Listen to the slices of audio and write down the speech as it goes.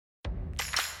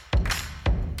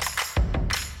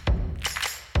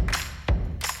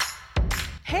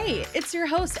Hey, it's your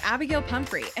host, Abigail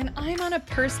Pumphrey, and I'm on a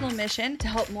personal mission to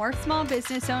help more small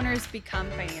business owners become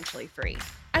financially free.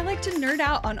 I like to nerd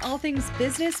out on all things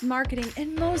business, marketing,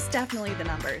 and most definitely the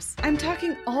numbers. I'm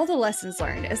talking all the lessons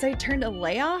learned as I turned a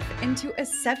layoff into a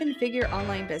 7-figure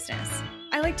online business.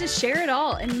 I like to share it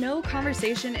all, and no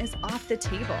conversation is off the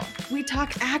table. We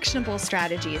talk actionable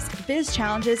strategies, biz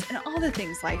challenges, and all the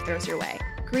things life throws your way.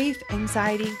 Grief,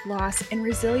 anxiety, loss, and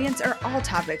resilience are all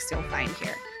topics you'll find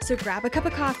here. So grab a cup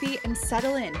of coffee and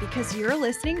settle in because you're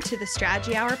listening to the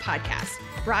Strategy Hour podcast,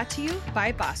 brought to you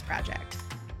by Boss Project.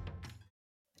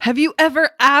 Have you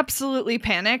ever absolutely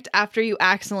panicked after you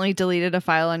accidentally deleted a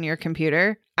file on your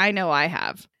computer? I know I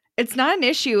have. It's not an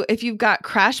issue if you've got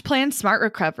CrashPlan Smart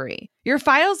Recovery. Your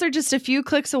files are just a few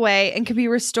clicks away and can be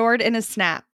restored in a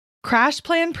snap.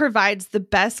 CrashPlan provides the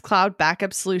best cloud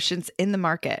backup solutions in the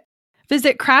market.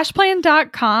 Visit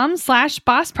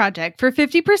crashplan.com/bossproject for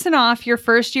 50% off your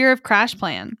first year of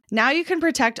CrashPlan. Now you can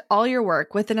protect all your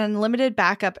work with an unlimited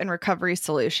backup and recovery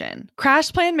solution.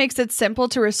 CrashPlan makes it simple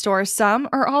to restore some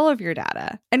or all of your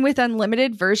data. And with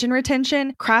unlimited version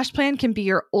retention, CrashPlan can be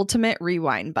your ultimate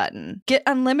rewind button. Get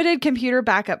unlimited computer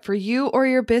backup for you or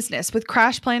your business with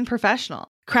CrashPlan Professional.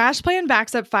 CrashPlan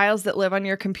backs up files that live on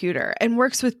your computer and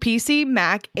works with PC,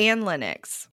 Mac, and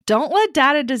Linux. Don't let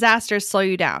data disasters slow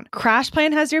you down.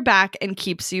 CrashPlan has your back and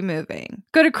keeps you moving.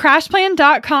 Go to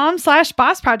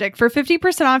crashplan.com/bossproject for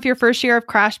 50% off your first year of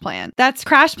CrashPlan. That's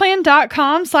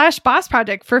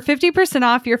crashplan.com/bossproject for 50%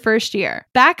 off your first year.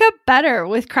 Back up better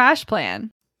with CrashPlan.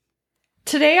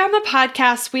 Today on the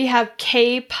podcast, we have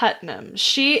Kaye Putnam.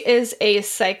 She is a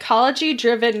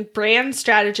psychology-driven brand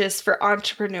strategist for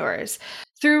entrepreneurs.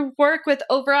 Through work with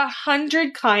over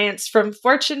 100 clients from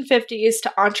Fortune 50s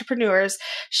to entrepreneurs,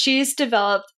 she's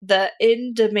developed the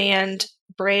in-demand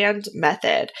brand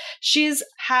method. She's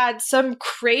had some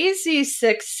crazy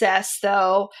success,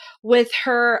 though, with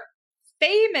her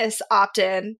famous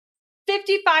opt-in.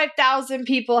 55,000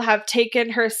 people have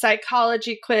taken her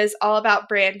psychology quiz all about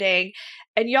branding,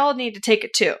 and y'all need to take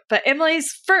it too. But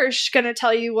Emily's first going to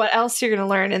tell you what else you're going to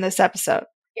learn in this episode.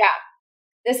 Yeah.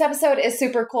 This episode is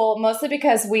super cool, mostly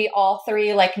because we all three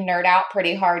nerd out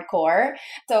pretty hardcore.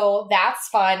 So that's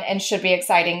fun and should be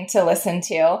exciting to listen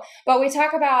to. But we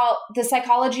talk about the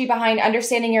psychology behind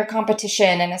understanding your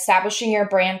competition and establishing your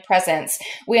brand presence.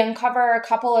 We uncover a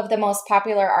couple of the most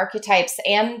popular archetypes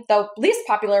and the least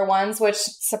popular ones, which,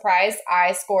 surprise,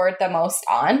 I scored the most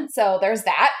on. So there's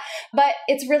that. But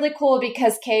it's really cool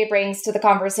because Kaye brings to the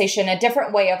conversation a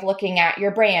different way of looking at your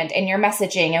brand and your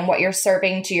messaging and what you're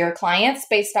serving to your clients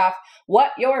based off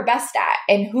what you're best at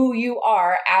and who you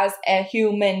are as a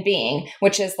human being,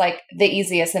 which is the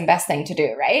easiest and best thing to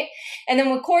do, right? And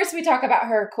then, of course, we talk about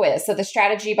her quiz. So the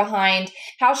strategy behind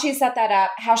how she set that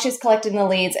up, how she's collecting the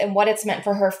leads, and what it's meant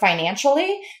for her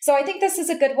financially. So I think this is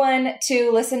a good one to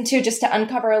listen to just to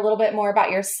uncover a little bit more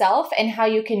about yourself and how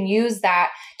you can use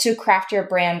that to craft your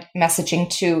brand messaging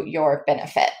to your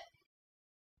benefit.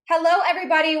 Hello,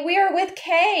 everybody. We are with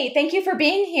Kaye. Thank you for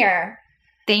being here.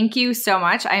 Thank you so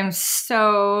much. I am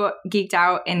so geeked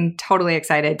out and totally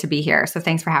excited to be here. So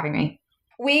thanks for having me.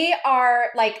 We are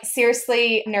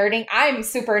seriously nerding. I'm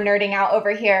super nerding out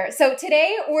over here. So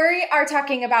today we are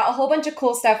talking about a whole bunch of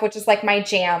cool stuff, which is my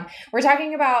jam. We're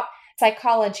talking about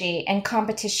psychology and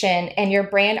competition and your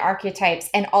brand archetypes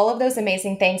and all of those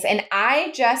amazing things. And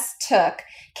I just took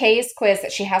Kaye's quiz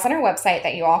that she has on her website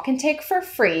that you all can take for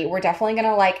free. We're definitely going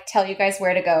to tell you guys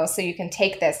where to go so you can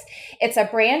take this. It's a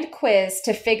brand quiz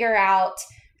to figure out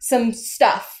some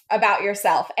stuff about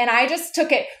yourself. And I just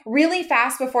took it really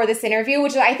fast before this interview,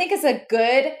 which I think is a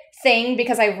good thing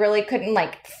because I really couldn't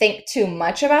think too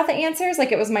much about the answers.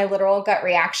 It was my literal gut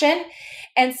reaction.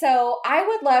 And so I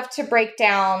would love to break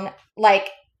down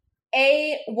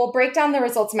we'll break down the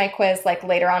results of my quiz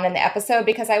later on in the episode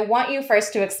because I want you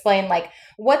first to explain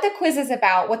what the quiz is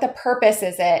about, what the purpose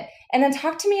is it, and then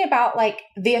talk to me about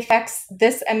the effects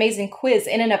this amazing quiz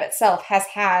in and of itself has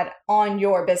had on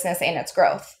your business and its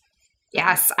growth.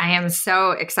 Yes, I am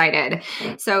so excited.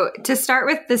 So to start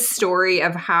with the story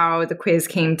of how the quiz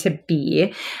came to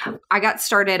be, I got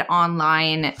started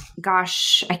online,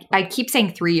 I keep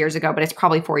saying 3 years ago, but it's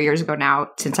probably 4 years ago now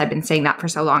since I've been saying that for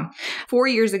so long. 4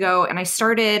 years ago, and I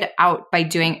started out by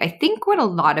doing, I think, what a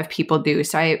lot of people do.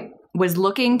 So I was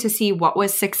looking to see what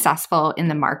was successful in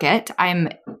the market. I'm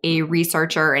a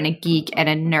researcher and a geek and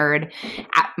a nerd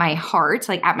at my heart,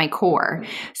 at my core.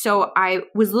 So I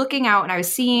was looking out and I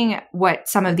was seeing what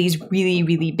some of these really,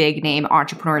 really big name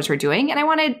entrepreneurs were doing. And I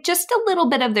wanted just a little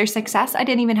bit of their success. I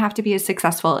didn't even have to be as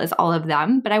successful as all of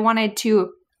them, but I wanted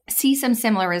to see some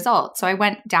similar results. So I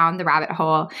went down the rabbit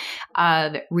hole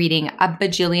of reading a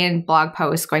bajillion blog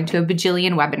posts, going to a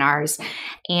bajillion webinars,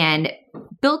 and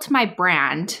built my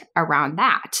brand around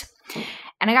that.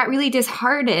 And I got really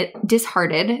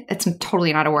disheartened. It's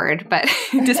totally not a word, but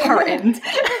disheartened.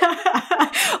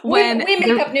 When we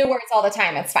make up new words all the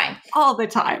time. It's fine. All the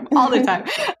time.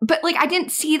 But like, I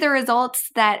didn't see the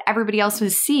results that everybody else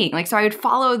was seeing. Like, so I would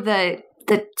follow the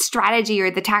strategy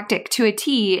or the tactic to a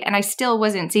T, and I still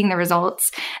wasn't seeing the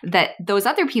results that those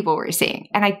other people were seeing.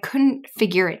 And I couldn't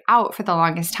figure it out for the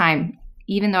longest time,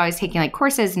 even though I was taking like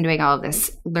courses and doing all of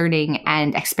this learning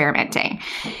and experimenting.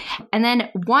 And then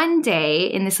one day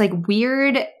in this like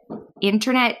weird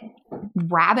internet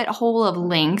rabbit hole of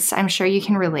links, I'm sure you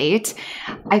can relate,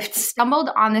 I stumbled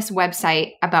on this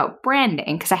website about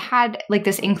branding because I had like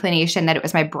this inclination that it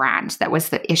was my brand that was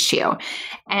the issue.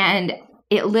 And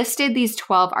it listed these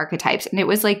 12 archetypes, and it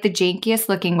was like the jankiest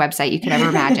looking website you could ever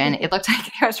imagine. It looked like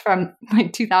it was from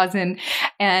like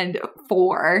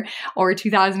 2004 or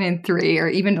 2003, or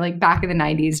even like back in the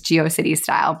 90s, GeoCity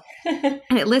style. And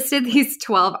it listed these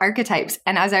 12 archetypes.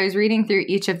 And as I was reading through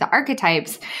each of the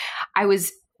archetypes, I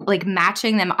was like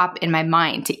matching them up in my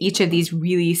mind to each of these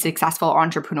really successful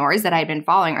entrepreneurs that I'd been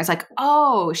following. I was like,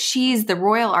 oh, she's the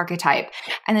royal archetype.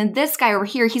 And then this guy over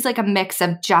here, he's like a mix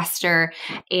of jester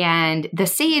and the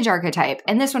sage archetype.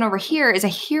 And this one over here is a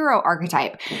hero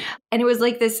archetype. And it was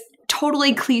like this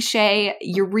totally cliche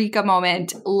eureka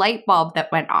moment, light bulb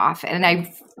that went off. And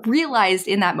I realized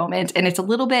in that moment, and it's a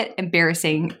little bit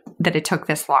embarrassing that it took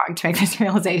this long to make this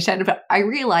realization, but I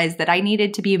realized that I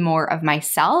needed to be more of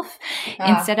myself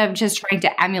instead of just trying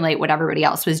to emulate what everybody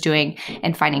else was doing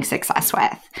and finding success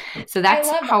with. So that's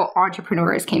how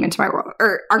entrepreneurs came into my world,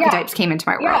 or archetypes came into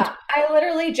my world. I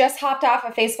literally just hopped off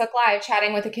a Facebook Live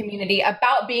chatting with the community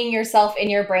about being yourself in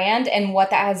your brand and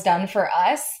what that has done for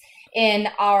us in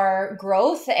our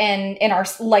growth and in our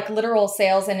like literal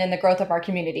sales and in the growth of our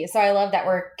community. So I love that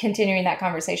we're continuing that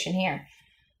conversation here.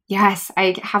 Yes,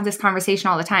 I have this conversation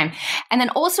all the time. And then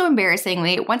also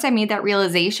embarrassingly, once I made that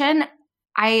realization,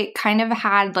 I kind of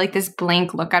had like this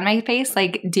blank look on my face,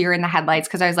 like deer in the headlights,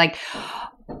 because I was like,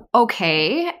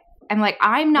 okay. I'm like,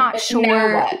 I'm not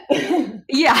sure.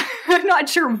 Yeah, I'm not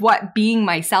sure what being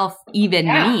myself even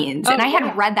means. And I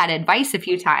had read that advice a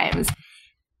few times.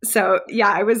 So yeah,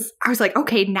 I was like,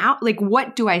 okay, now like,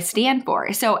 what do I stand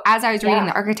for? So as I was reading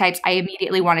the archetypes, I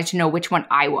immediately wanted to know which one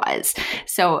I was.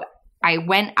 So I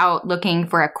went out looking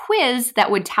for a quiz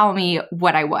that would tell me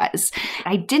what I was.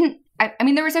 I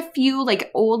mean, there was a few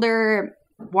like older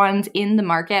ones in the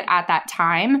market at that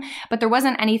time, but there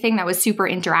wasn't anything that was super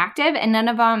interactive, and none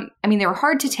of them, I mean, they were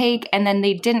hard to take, and then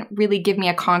they didn't really give me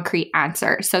a concrete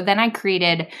answer. So then I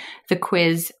created the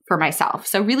quiz for myself.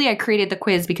 So really I created the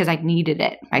quiz because I needed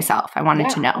it myself. I wanted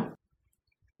to know.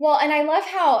 Well, and I love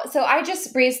so I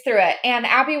just breezed through it, and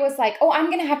Abby was like, oh, I'm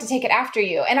going to have to take it after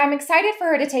you. And I'm excited for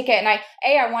her to take it. And I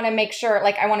want to make sure,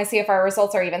 like, I want to see if our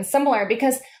results are even similar,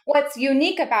 because what's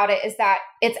unique about it is that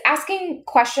it's asking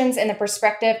questions in the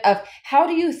perspective of how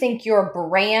do you think your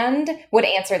brand would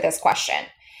answer this question?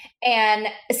 And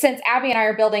since Abby and I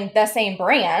are building the same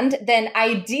brand, then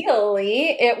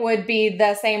ideally it would be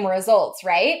the same results,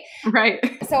 right? Right.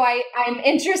 So I'm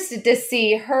interested to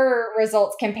see her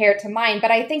results compared to mine.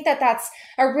 But I think that that's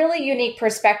a really unique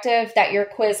perspective that your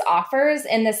quiz offers,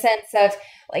 in the sense of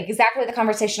like exactly the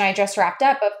conversation I just wrapped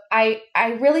up. But I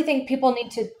really think people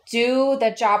need to do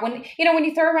the job when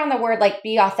you throw around the word like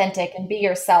be authentic and be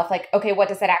yourself, like, okay, what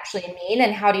does that actually mean?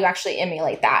 And how do you actually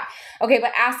emulate that? Okay,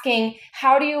 but asking,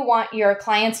 how do you want your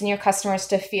clients and your customers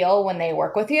to feel when they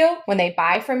work with you, when they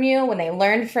buy from you, when they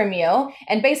learn from you?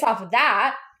 And based off of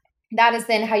that is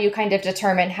then how you kind of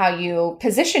determine how you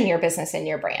position your business and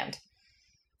your brand.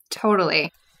 Totally.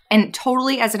 And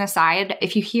totally as an aside,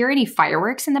 if you hear any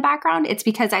fireworks in the background, it's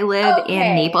because I live in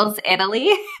Naples,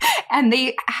 Italy, and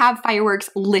they have fireworks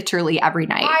literally every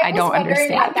night. I don't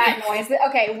understand about that noise.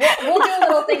 Okay, we'll do a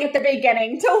little thing at the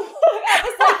beginning. I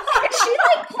was like, is she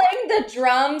like playing the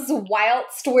drums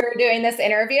whilst we're doing this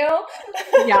interview?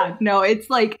 Yeah, no, it's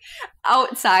like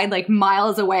outside, like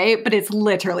miles away, but it's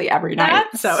literally every night.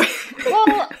 Well,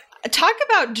 talk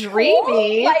about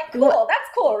dreamy. Cool. That's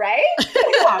cool, right?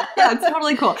 yeah, it's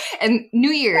totally cool. And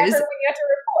New Year's. Never when you have to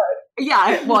record.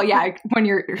 Yeah. Well, yeah. When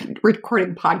you're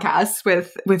recording podcasts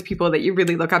with people that you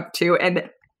really look up to. And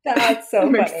that's so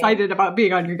I'm funny. excited about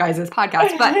being on your guys'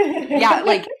 podcast. But yeah,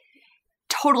 like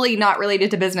totally not related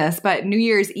to business, but New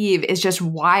Year's Eve is just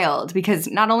wild because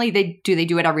not only do they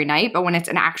do it every night, but when it's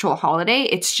an actual holiday,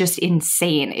 it's just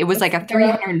insane. It was like a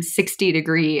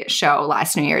 360-degree show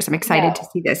last New Year's. I'm excited to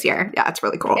see this year. Yeah, it's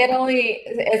really cool.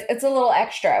 It's a little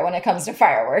extra when it comes to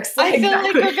fireworks. I feel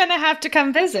like we're going to have to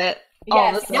come visit.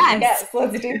 Yes,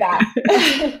 let's do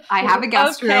that. I have a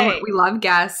guest room. We love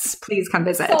guests. Please come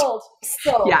visit. Sold.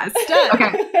 Yes. Done.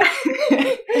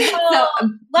 Okay. So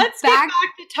let's get back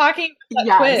to talking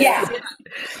about quiz.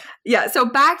 Yeah. So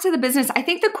back to the business. I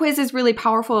think the quiz is really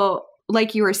powerful,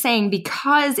 like you were saying,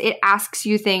 because it asks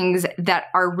you things that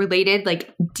are related,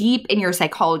 like deep in your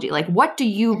psychology. Like, what do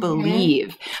you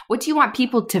believe? What do you want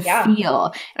people to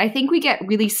feel? And I think we get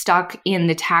really stuck in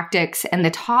the tactics and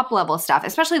the top level stuff,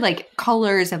 especially like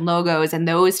colors and logos and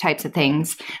those types of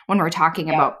things when we're talking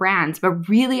about brands. But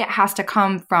really, it has to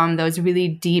come from those really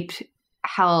deep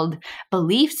held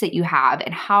beliefs that you have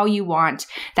and how you want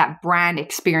that brand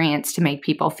experience to make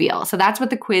people feel. So that's what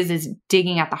the quiz is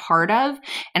digging at the heart of.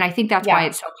 And I think that's why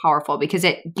it's so powerful, because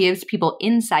it gives people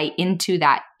insight into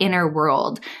that inner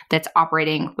world that's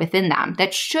operating within them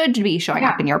that should be showing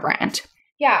up in your brand.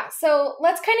 Yeah. So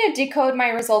let's kind of decode my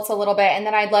results a little bit. And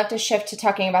then I'd love to shift to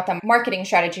talking about the marketing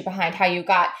strategy behind how you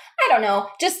got, I don't know,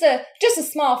 just a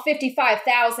small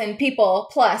 55,000 people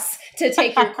plus to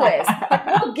take your quiz. But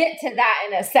we'll get to that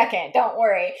in a second. Don't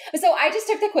worry. So I just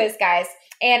took the quiz, guys,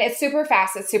 and it's super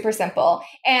fast. It's super simple.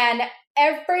 And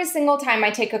every single time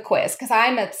I take a quiz, because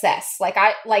I'm obsessed,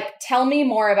 tell me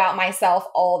more about myself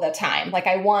all the time. Like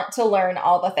I want to learn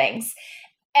all the things.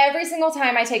 Every single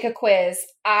time I take a quiz,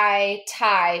 I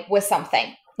tie with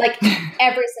something. Like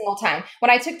every single time. When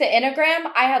I took the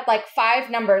Enneagram, I had like 5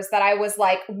 numbers that I was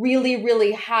like really,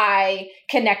 really high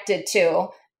connected to.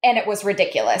 And it was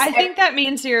ridiculous. I think that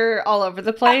means you're all over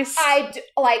the place.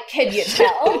 Can you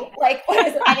tell?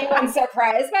 Was anyone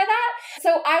surprised by that?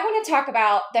 So I want to talk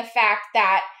about the fact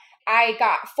that I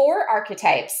got 4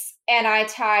 archetypes. And I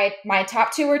tied, my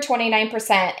top 2 were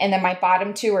 29%, and then my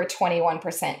bottom 2 were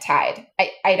 21% tied.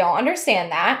 I don't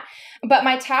understand that. But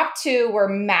my top 2 were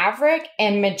Maverick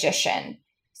and Magician.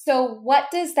 So what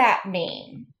does that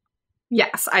mean?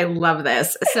 Yes, I love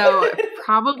this. So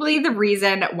probably the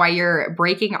reason why you're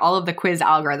breaking all of the quiz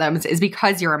algorithms is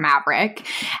because you're a maverick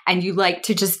and you like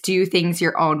to just do things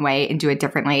your own way and do it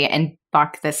differently and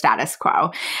buck the status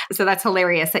quo. So that's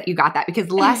hilarious that you got that,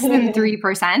 because less than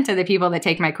 3% of the people that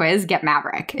take my quiz get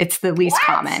maverick. It's the least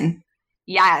common.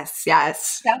 Yes.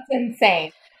 That's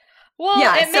insane. Well,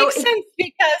 it makes sense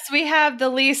because we have the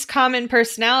least common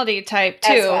personality type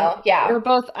too. As well, yeah. We're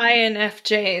both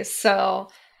INFJs, so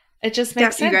it just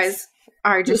makes sense. You guys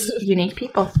are just unique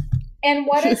people. And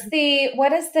what is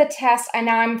the test? And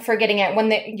now I'm forgetting it.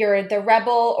 When you're the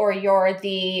rebel or you're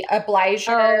the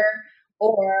obliger,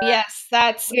 or yes,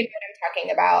 that's you know what I'm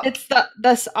talking about. It's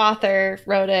this author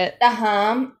wrote it.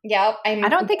 Yep. I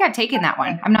don't think I've taken that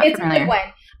one. I'm not familiar. It's a good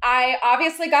one. I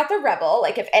obviously got the rebel.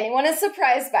 Like if anyone is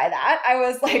surprised by that, I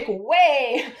was like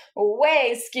way,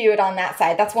 way skewed on that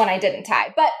side. That's one I didn't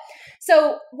tie. But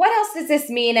so what else does this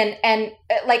mean? And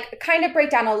like kind of break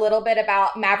down a little bit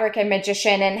about Maverick and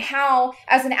Magician and how,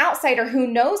 as an outsider who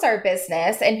knows our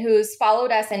business and who's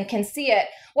followed us and can see it,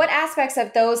 what aspects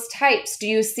of those types do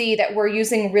you see that we're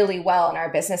using really well in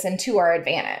our business and to our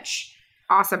advantage?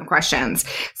 Awesome questions.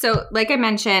 So like I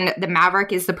mentioned, the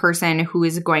maverick is the person who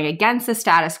is going against the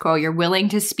status quo. You're willing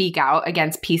to speak out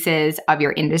against pieces of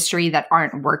your industry that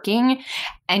aren't working.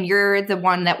 And you're the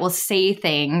one that will say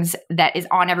things that is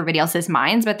on everybody else's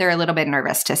minds, but they're a little bit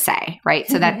nervous to say, right?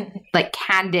 So that like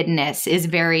candidness is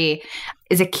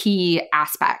a key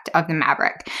aspect of the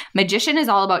maverick. Magician is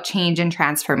all about change and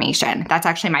transformation. That's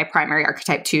actually my primary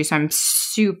archetype too. So I'm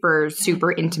super,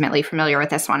 super intimately familiar with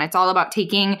this one. It's all about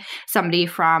taking somebody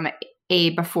from a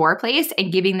before place and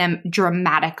giving them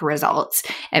dramatic results,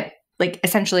 and like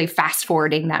essentially fast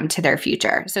forwarding them to their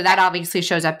future. So that obviously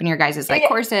shows up in your guys' like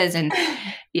courses and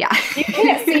yeah. You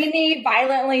can't see me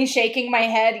violently shaking my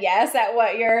head yes at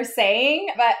what you're saying,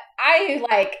 but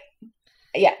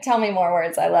tell me more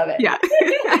words. I love it. Yeah.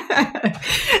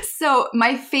 So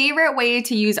my favorite way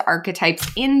to use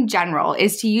archetypes in general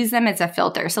is to use them as a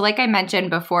filter. So like I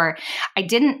mentioned before, I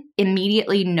didn't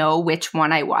immediately know which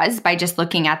one I was by just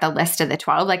looking at the list of the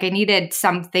 12. Like I needed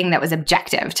something that was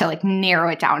objective to like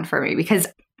narrow it down for me, because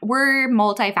we're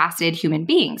multifaceted human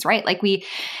beings, right? Like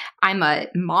I'm a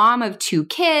mom of 2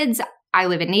 kids. I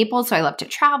live in Naples, so I love to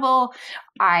travel.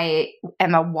 I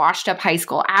am a washed up high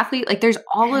school athlete. Like there's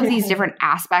all of these different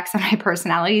aspects of my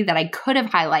personality that I could have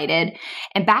highlighted.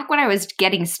 And back when I was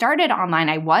getting started online,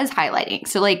 I was highlighting.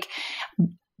 So like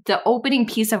the opening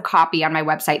piece of copy on my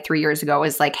website 3 years ago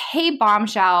was like, hey,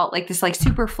 bombshell, like this like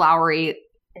super flowery,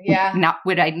 not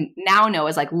what I now know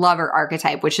is like lover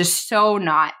archetype, which is so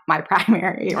not my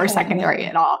primary or secondary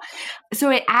at all. So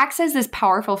it acts as this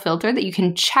powerful filter that you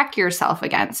can check yourself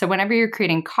against. So whenever you're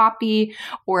creating copy,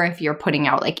 or if you're putting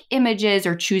out like images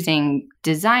or choosing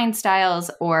design styles,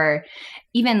 or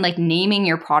even like naming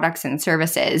your products and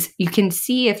services, you can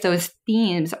see if those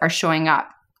themes are showing up,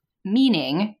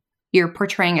 meaning you're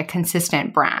portraying a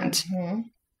consistent brand.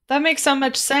 That makes so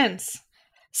much sense.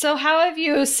 So how have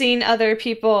you seen other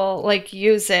people like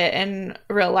use it in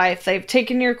real life? They've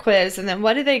taken your quiz, and then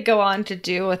what do they go on to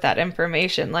do with that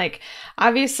information? Like,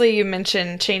 obviously you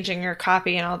mentioned changing your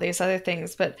copy and all these other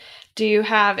things, but do you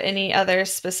have any other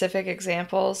specific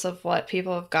examples of what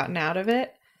people have gotten out of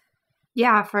it?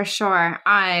 Yeah, for sure.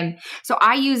 So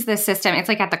I use this system. It's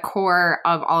like at the core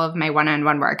of all of my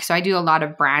one-on-one work. So I do a lot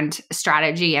of brand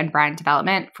strategy and brand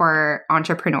development for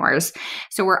entrepreneurs.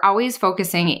 So we're always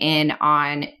focusing in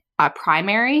on a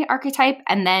primary archetype.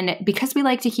 And then because we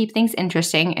like to keep things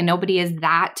interesting and nobody is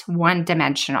that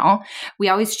one-dimensional, we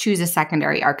always choose a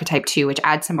secondary archetype too, which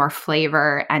adds some more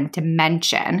flavor and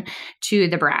dimension to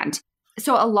the brand.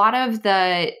 So a lot of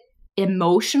the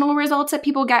emotional results that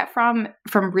people get from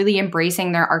really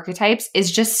embracing their archetypes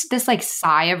is just this like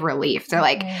sigh of relief. They're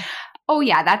like, oh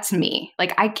yeah, that's me.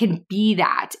 Like I can be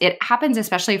that. It happens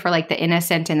especially for like the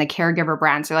innocent and the caregiver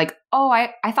brands. They're like, oh,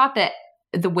 I thought that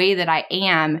the way that I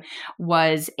am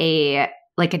was a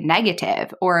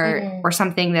negative or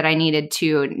something that I needed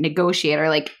to negotiate or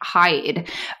like hide.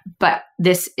 But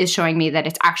this is showing me that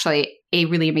it's actually a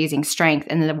really amazing strength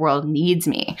and the world needs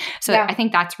me. So I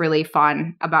think that's really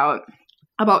fun about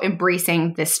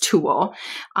embracing this tool.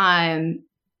 And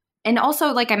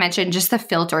also, like I mentioned, just the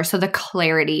filter. So the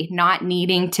clarity, not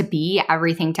needing to be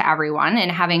everything to everyone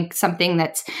and having something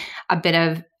that's a bit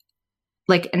of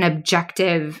like an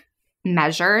objective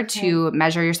measure to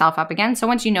measure yourself up against. So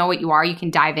once you know what you are, you can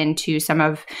dive into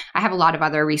I have a lot of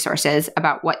other resources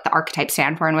about what the archetypes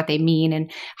stand for and what they mean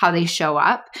and how they show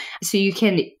up. So you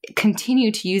can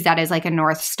continue to use that as like a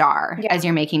North Star as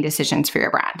you're making decisions for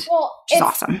your brand. Well, which is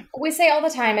awesome. We say all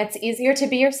the time, it's easier to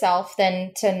be yourself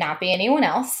than to not be anyone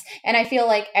else. And I feel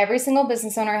like every single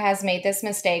business owner has made this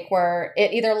mistake where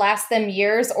it either lasts them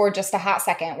years or just a hot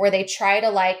second, where they try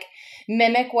to like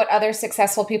mimic what other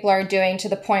successful people are doing to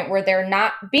the point where they're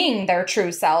not being their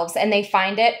true selves, and they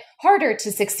find it harder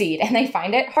to succeed and they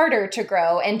find it harder to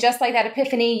grow. And just like that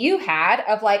epiphany you had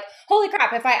of like, holy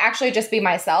crap, if I actually just be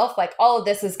myself, like all of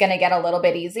this is going to get a little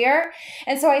bit easier.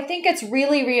 And so I think it's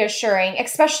really reassuring,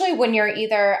 especially when you're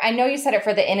either, I know you said it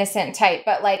for the innocent type,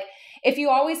 but like if you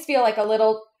always feel like a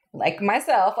little, like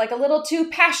myself, like a little too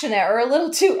passionate or a little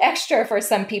too extra for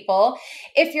some people,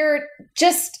 if you're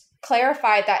just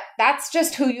clarified that that's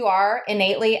just who you are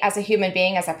innately as a human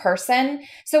being, as a person.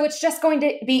 So it's just going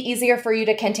to be easier for you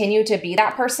to continue to be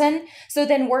that person. So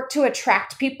then work to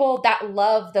attract people that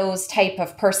love those type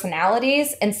of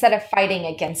personalities instead of fighting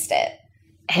against it.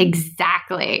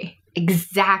 Exactly.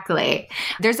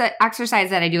 There's an exercise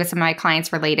that I do with some of my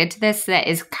clients related to this that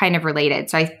is kind of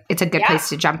related. So it's a good place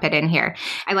to jump it in here.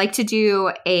 I like to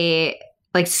do a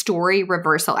like story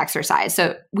reversal exercise.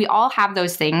 So we all have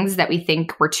those things that we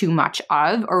think we're too much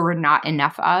of or we're not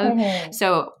enough of.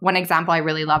 So one example I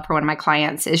really love for one of my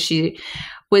clients is she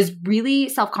was really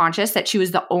self-conscious that she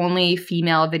was the only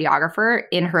female videographer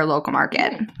in her local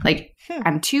market. Like,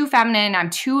 I'm too feminine, I'm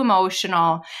too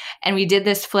emotional. And we did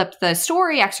this flip the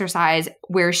story exercise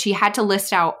where she had to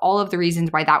list out all of the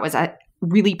reasons why that was a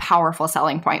really powerful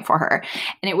selling point for her.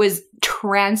 And it was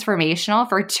transformational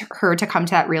for her to come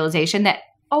to that realization that,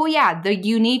 oh yeah, the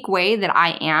unique way that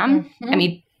I am, I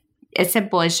mean, as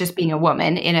simple as just being a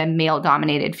woman in a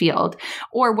male-dominated field,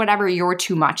 or whatever your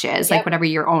too much is, like whatever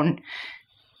your own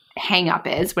hang up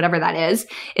is, whatever that is,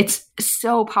 it's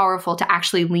so powerful to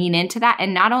actually lean into that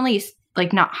and not only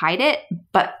like not hide it,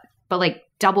 but like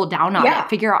double down on it.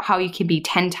 Figure out how you can be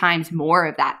 10 times more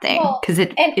of that thing, because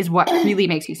it is what really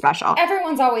makes you special.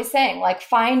 Everyone's always saying like,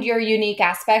 find your unique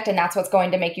aspect and that's what's going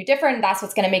to make you different. That's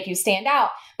what's going to make you stand out.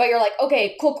 But you're like,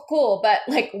 okay, cool. But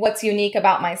like, what's unique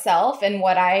about myself and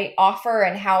what I offer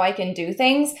and how I can do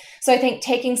things. So I think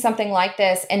taking something like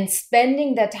this and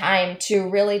spending the time to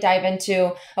really dive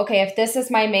into, okay, if this is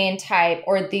my main type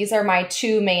or these are my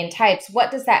two main types,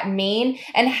 what does that mean?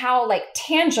 And how like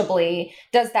tangibly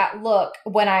does that look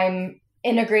when I'm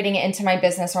integrating it into my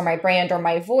business or my brand or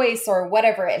my voice or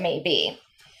whatever it may be.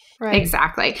 Right.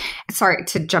 Exactly. Sorry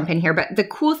to jump in here, but the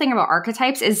cool thing about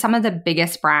archetypes is some of the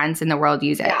biggest brands in the world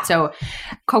use it. Yeah. So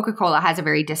Coca-Cola has a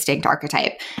very distinct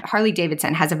archetype. Harley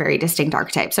Davidson has a very distinct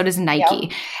archetype. So does Nike.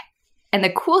 Yep. And the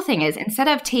cool thing is, instead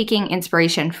of taking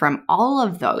inspiration from all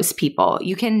of those people,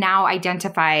 you can now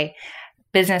identify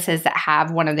businesses that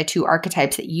have one of the two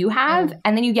archetypes that you have,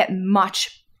 and then you get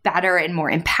much better and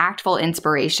more impactful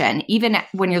inspiration, even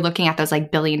when you're looking at those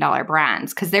like billion-dollar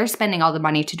brands, because they're spending all the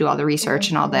money to do all the research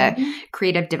and all the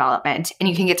creative development. And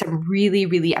you can get some really,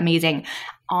 really amazing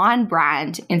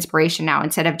on-brand inspiration now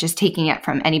instead of just taking it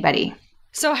from anybody.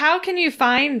 So how can you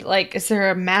find, like, is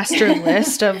there a master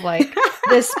list of like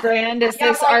this brand is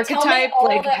this archetype?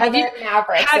 Like, have you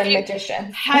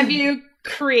magicians? Have you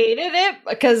created it?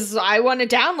 Because I want to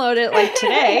download it like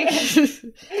today.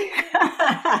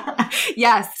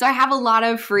 Yes. So I have a lot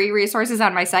of free resources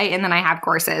on my site, and then I have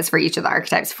courses for each of the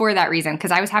archetypes for that reason,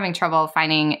 because I was having trouble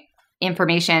finding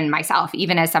information myself,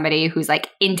 even as somebody who's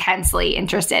like intensely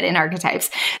interested in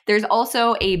archetypes. There's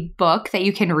also a book that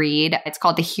you can read. It's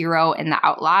called The Hero and the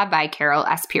Outlaw by Carol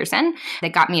S. Pearson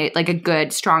that got me like a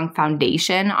good, strong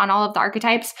foundation on all of the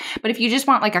archetypes. But if you just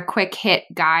want like a quick hit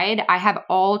guide, I have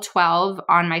all 12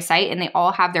 on my site, and they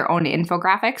all have their own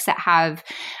infographics that have,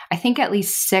 I think, at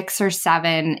least 6 or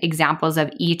 7 examples of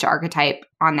each archetype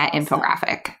on that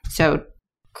infographic. So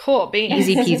cool beans.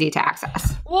 Easy peasy to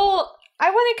access. Well, I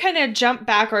want to kind of jump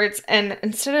backwards, and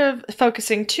instead of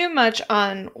focusing too much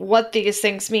on what these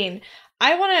things mean,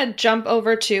 I want to jump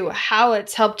over to how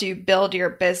it's helped you build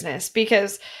your business,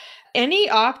 because any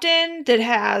opt-in that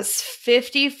has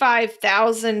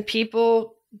 55,000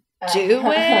 people do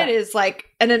it is like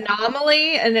an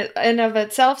anomaly in of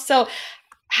itself. So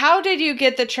how did you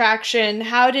get the traction?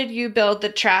 How did you build the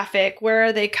traffic? Where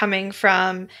are they coming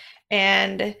from?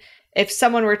 And if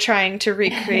someone were trying to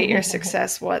recreate your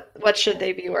success, what should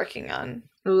they be working on?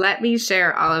 Let me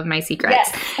share all of my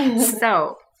secrets. Yes.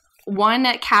 So one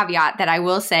caveat that I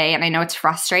will say, and I know it's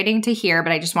frustrating to hear,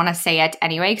 but I just want to say it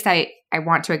anyway, because I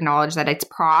want to acknowledge that it's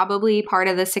probably part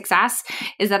of the success,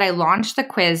 is that I launched the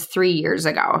quiz 3 years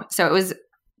ago. So it was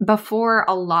before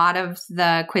a lot of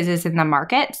the quizzes in the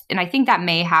market. And I think that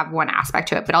may have one aspect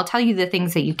to it, but I'll tell you the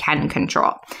things that you can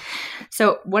control.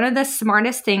 So one of the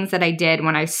smartest things that I did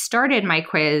when I started my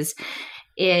quiz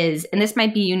is, and this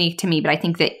might be unique to me, but I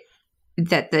think that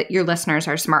your listeners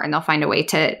are smart and they'll find a way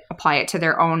to apply it to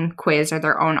their own quiz or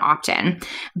their own opt-in.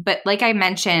 But like I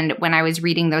mentioned, when I was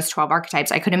reading those 12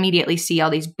 archetypes, I could immediately see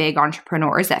all these big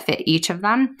entrepreneurs that fit each of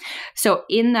them. So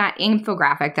in that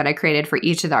infographic that I created for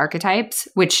each of the archetypes,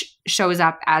 which shows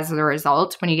up as the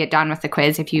result when you get done with the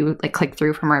quiz, if you like click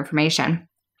through for more information,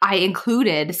 I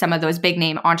included some of those big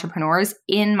name entrepreneurs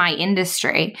in my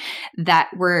industry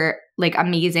that were like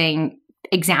amazing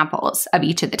examples of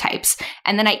each of the types.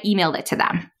 And then I emailed it to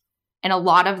them. And a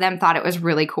lot of them thought it was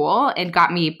really cool and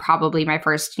got me probably my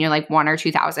first, like 1,000 or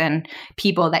 2,000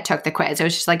 people that took the quiz. It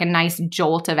was just like a nice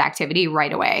jolt of activity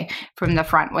right away from the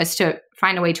front, was to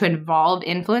find a way to involve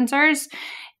influencers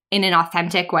in an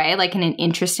authentic way, like in an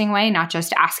interesting way, not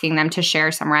just asking them to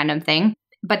share some random thing,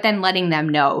 but then letting them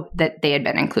know that they had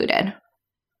been included.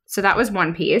 So that was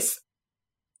one piece.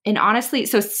 And honestly,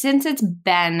 so since it's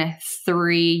been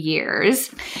 3 years,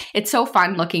 it's so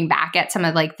fun looking back at some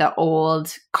of like the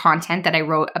old content that I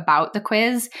wrote about the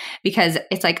quiz, because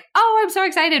it's like, oh, I'm so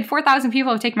excited. 4,000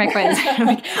 people have taken my quiz. I'm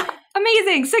like,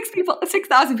 amazing.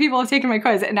 6,000 people have taken my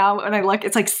quiz. And now when I look,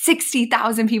 it's like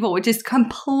 60,000 people, which is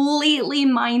completely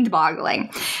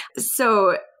mind-boggling.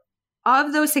 So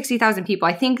of those 60,000 people,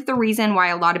 I think the reason why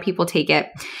a lot of people take it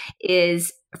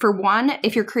is, for one,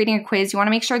 if you're creating a quiz, you want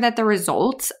to make sure that the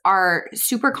results are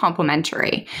super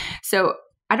complementary. So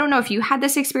I don't know if you had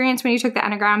this experience when you took the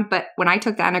Enneagram, but when I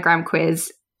took the Enneagram quiz,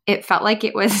 it felt like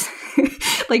it was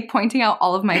like pointing out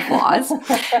all of my flaws.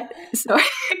 So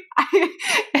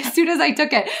as soon as I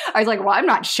took it, I was like, well, I'm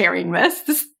not sharing this.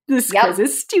 This quiz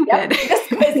is stupid. This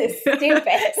quiz is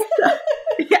stupid.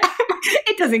 Yeah,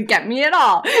 it doesn't get me at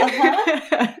all.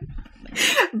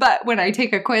 But when I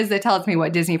take a quiz that tells me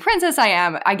what Disney princess I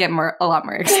am, I get a lot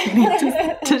more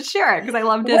excited to share it, because I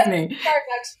love Disney. What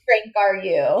Starbucks drink are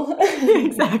you?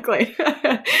 Exactly.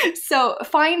 So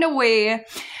find a way,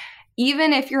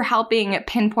 even if you're helping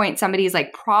pinpoint somebody's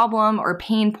like problem or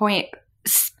pain point,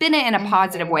 spin it in a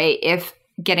positive way if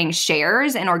getting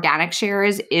shares and organic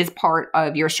shares is part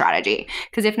of your strategy.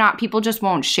 Because if not, people just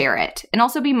won't share it. And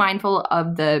also be mindful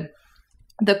of the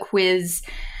quiz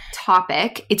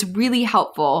topic. It's really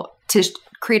helpful to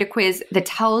create a quiz that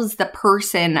tells the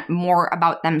person more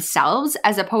about themselves,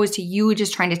 as opposed to you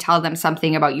just trying to tell them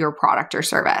something about your product or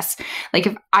service. Like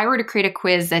if I were to create a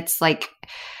quiz that's like,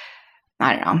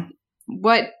 I don't know,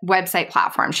 what website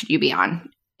platform should you be on?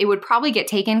 It would probably get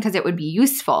taken because it would be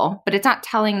useful, but it's not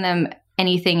telling them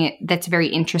anything that's very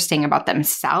interesting about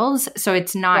themselves. So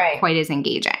it's not quite as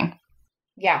engaging.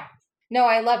 Yeah. No,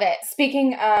 I love it.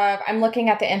 Speaking of, I'm looking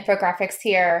at the infographics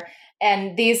here,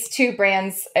 and these two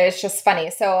brands, it's just funny.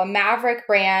 So a Maverick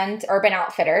brand, Urban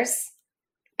Outfitters,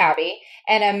 Abby,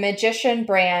 and a magician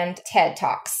brand, TED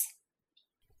Talks.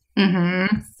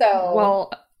 Mm-hmm. So,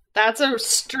 well, that's a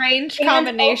strange and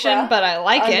combination, Oprah but I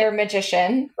like under it.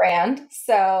 magician brand.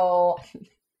 So,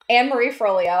 and Marie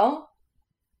Forleo.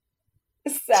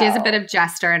 So, She has a bit of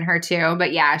jester in her too,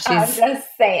 but yeah, I'm she's just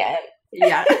saying.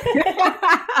 yeah.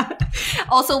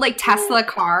 Also, like Tesla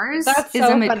cars That's is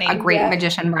so funny. a great Yeah.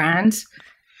 magician brand.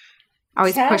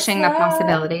 Always pushing the Tesla.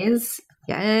 possibilities.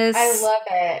 Yes. I love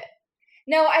it.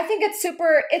 No, I think it's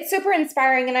super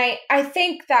inspiring. And I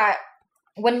think that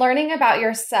when learning about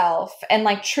yourself and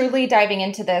like truly diving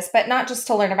into this, but not just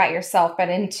to learn about yourself, but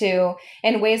in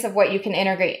ways of what you can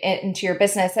integrate into your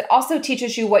business, it also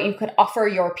teaches you what you could offer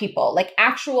your people, like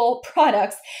actual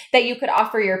products that you could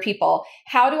offer your people.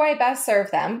 How do I best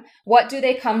serve them? What do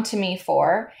they come to me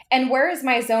for? And where is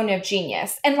my zone of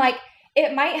genius? And like,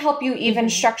 it might help you even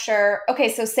structure,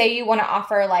 okay, so say you want to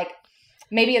offer like,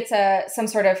 maybe it's some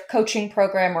sort of coaching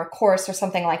program or course or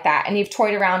something like that. And you've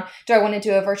toyed around, do I want to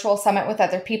do a virtual summit with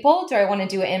other people? Do I want to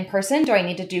do it in person? Do I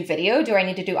need to do video? Do I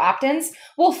need to do opt-ins?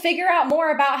 We'll figure out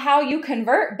more about how you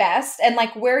convert best and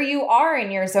like where you are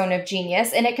in your zone of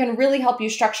genius. And it can really help you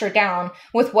structure down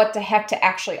with what the heck to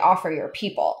actually offer your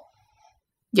people.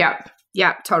 Yep.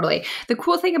 Yeah, totally. The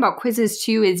cool thing about quizzes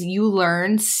too is you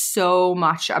learn so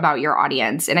much about your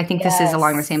audience. And I think this is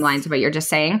along the same lines of what you're just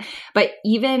saying. But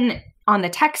even on the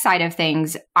tech side of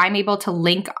things, I'm able to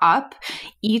link up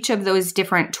each of those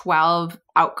different 12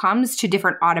 outcomes to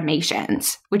different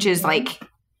automations, which is like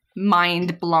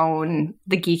mind blown.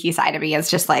 The geeky side of me is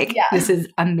just like, this is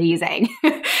amazing.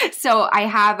 So I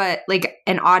have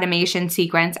an automation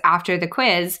sequence after the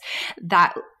quiz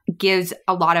that gives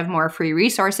a lot of more free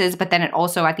resources, but then it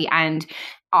also at the end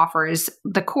offers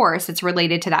the course that's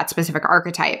related to that specific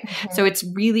archetype. So it's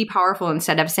really powerful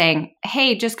instead of saying,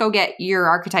 hey, just go get your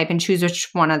archetype and choose which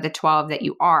one of the 12 that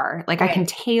you are. Like I can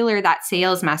tailor that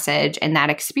sales message and that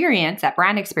experience, that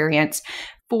brand experience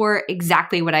for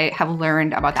exactly what I have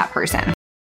learned about that person.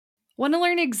 Want to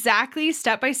learn exactly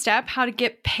step by step how to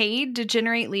get paid to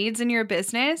generate leads in your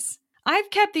business?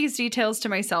 I've kept these details to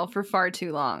myself for far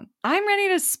too long. I'm ready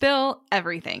to spill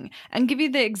everything and give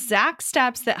you the exact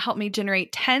steps that help me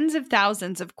generate tens of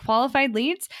thousands of qualified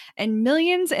leads and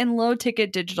millions in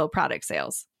low-ticket digital product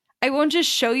sales. I won't just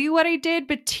show you what I did,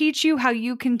 but teach you how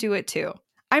you can do it too.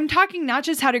 I'm talking not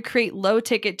just how to create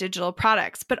low-ticket digital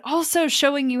products, but also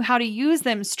showing you how to use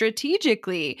them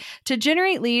strategically to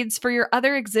generate leads for your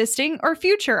other existing or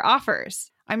future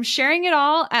offers. I'm sharing it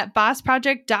all at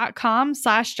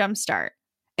bossproject.com/jumpstart,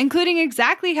 including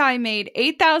exactly how I made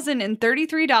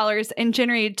 $8,033 and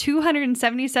generated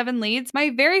 277 leads my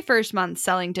very first month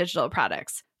selling digital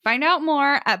products. Find out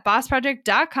more at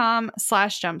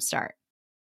bossproject.com/jumpstart.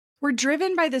 We're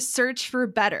driven by the search for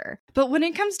better, but when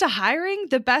it comes to hiring,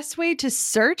 the best way to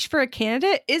search for a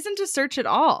candidate isn't to search at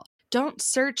all. Don't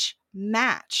search,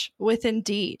 match with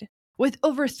Indeed. With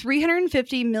over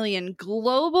 350 million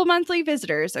global monthly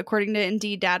visitors, according to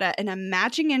Indeed data, and a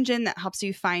matching engine that helps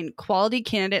you find quality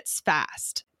candidates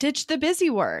fast. Ditch the busy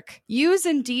work. Use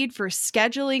Indeed for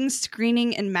scheduling,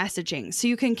 screening, and messaging so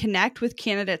you can connect with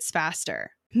candidates faster.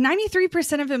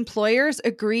 93% of employers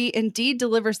agree Indeed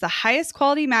delivers the highest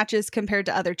quality matches compared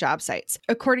to other job sites,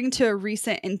 according to a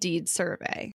recent Indeed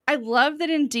survey. I love that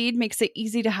Indeed makes it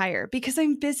easy to hire because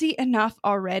I'm busy enough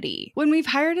already. When we've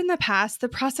hired in the past, the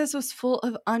process was full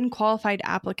of unqualified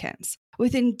applicants.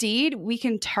 With Indeed, we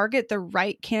can target the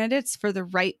right candidates for the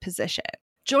right position.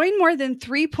 Join more than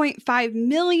 3.5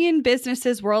 million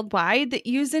businesses worldwide that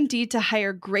use Indeed to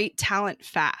hire great talent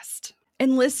fast.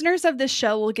 And listeners of this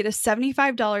show will get a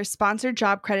 $75 sponsored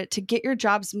job credit to get your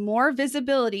jobs more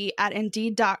visibility at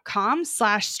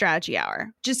Indeed.com/Strategy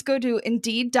Hour. Just go to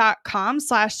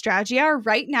Indeed.com/Strategy Hour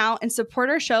right now and support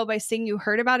our show by saying you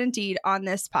heard about Indeed on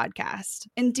this podcast.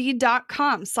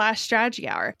 Indeed.com/Strategy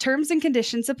Hour. Terms and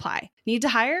conditions apply. Need to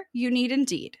hire? You need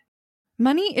Indeed.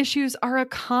 Money issues are a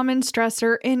common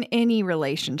stressor in any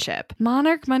relationship.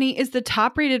 Monarch Money is the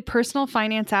top-rated personal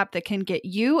finance app that can get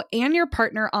you and your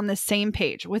partner on the same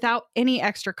page without any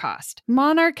extra cost.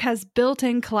 Monarch has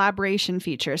built-in collaboration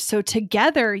features, so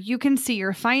together you can see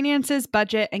your finances,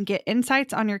 budget, and get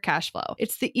insights on your cash flow.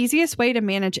 It's the easiest way to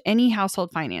manage any household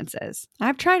finances.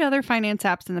 I've tried other finance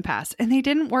apps in the past, and they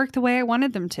didn't work the way I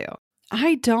wanted them to.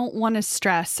 I don't want to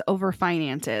stress over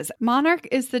finances. Monarch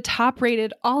is the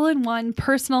top-rated all-in-one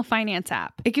personal finance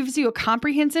app. It gives you a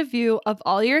comprehensive view of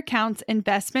all your accounts,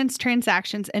 investments,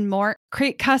 transactions, and more.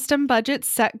 Create custom budgets,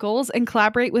 set goals, and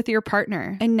collaborate with your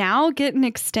partner. And now get an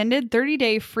extended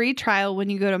 30-day free trial when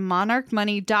you go to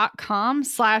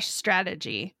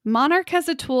monarchmoney.com/strategy. Monarch has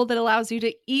a tool that allows you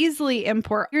to easily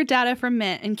import your data from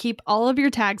Mint and keep all of your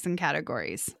tags and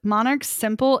categories. Monarch's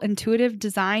simple, intuitive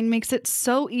design makes it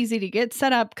so easy to get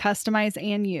set up, customize,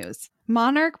 and use.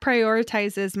 Monarch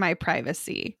prioritizes my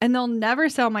privacy, and they'll never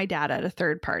sell my data to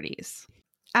third parties.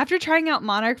 After trying out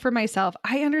Monarch for myself,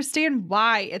 I understand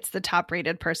why it's the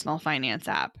top-rated personal finance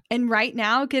app. And right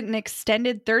now, get an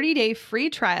extended 30-day free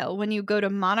trial when you go to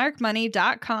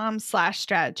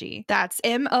monarchmoney.com/strategy. That's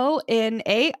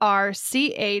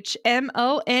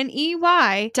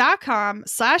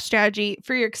monarchmoney.com/strategy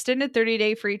for your extended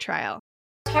 30-day free trial.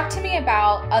 Talk to me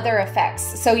about other effects.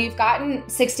 So you've gotten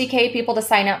 60K people to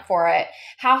sign up for it.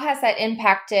 How has that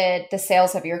impacted the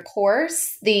sales of your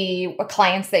course, the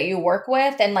clients that you work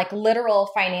with, and like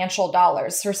literal financial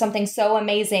dollars for something so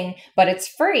amazing, but it's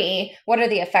free? What are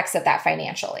the effects of that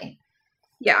financially?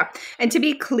 Yeah. And to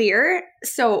be clear,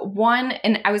 so one,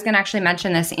 and I was going to actually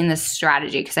mention this in the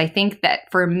strategy, because I think that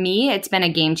for me, it's been a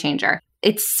game changer.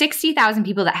 It's 60,000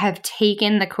 people that have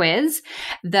taken the quiz.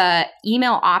 The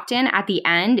email opt-in at the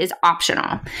end is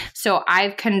optional. So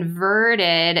I've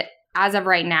converted, as of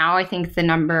right now, I think the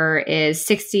number is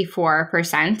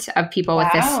 64% of people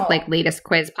with this like latest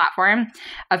quiz platform,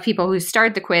 of people who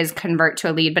start the quiz convert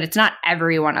to a lead, but it's not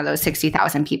every one of those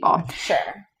 60,000 people.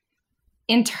 Sure.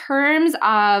 In terms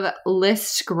of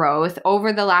list growth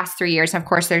over the last 3 years, of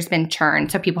course, there's been churn.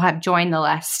 So people have joined the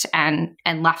list and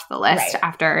left the list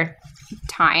after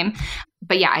time.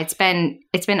 But yeah, it's been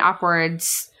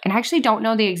upwards, and I actually don't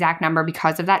know the exact number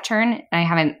because of that churn. I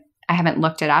haven't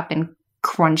looked it up and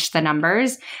crunched the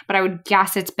numbers, but I would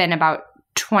guess it's been about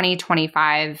 20,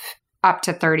 25 up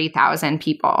to 30,000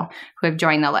 people who have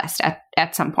joined the list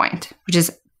at some point, which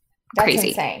is crazy.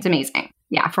 Insane. It's amazing.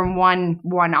 Yeah, from one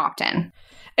opt-in.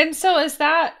 And so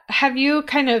have you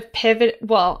kind of pivot?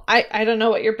 Well, I don't know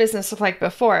what your business looked like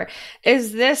before.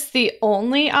 Is this the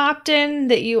only opt-in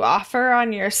that you offer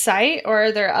on your site, or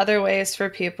are there other ways for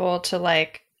people to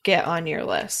like get on your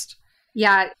list?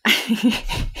 Yeah,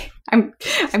 I'm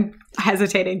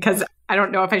hesitating because I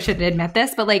don't know if I should admit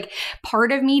this, but like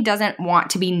part of me doesn't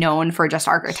want to be known for just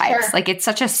archetypes. Sure. Like it's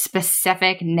such a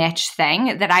specific niche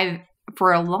thing that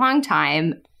for a long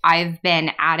time, I've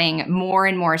been adding more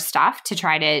and more stuff to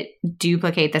try to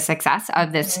duplicate the success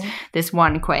of this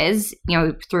one quiz,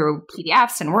 through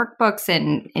PDFs and workbooks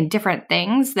and different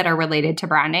things that are related to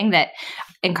branding that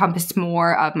encompass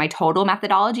more of my total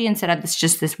methodology instead of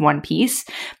this one piece.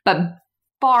 But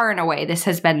far and away, this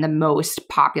has been the most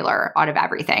popular out of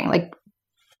everything. Like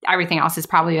everything else has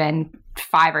probably been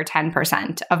 5 or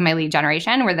 10% of my lead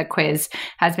generation, where the quiz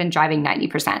has been driving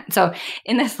 90%. So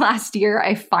in this last year,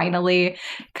 I finally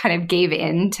kind of gave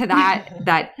in to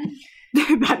that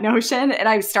notion. And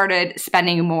I started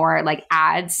spending more like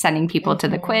ads, sending people to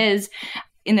the quiz.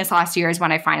 In this last year is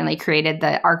when I finally created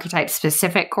the archetype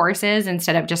specific courses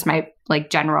instead of just my like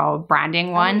general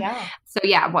branding one. So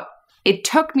yeah, it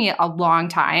took me a long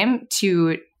time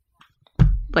to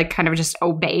like kind of just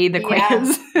obey the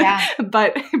quiz. Yeah.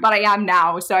 but I am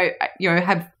now. So I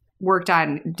have worked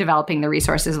on developing the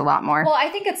resources a lot more. Well, I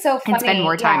think it's so funny. And spend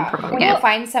more time promoting when you it.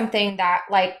 find something that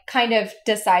like kind of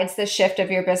decides the shift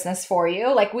of your business for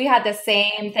you. Like we had the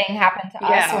same thing happen to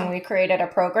us when we created a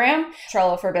program,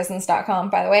 TrelloForBusiness.com,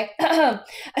 by the way.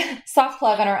 Soft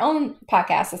plug on our own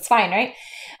podcast. It's fine, right?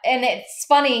 And it's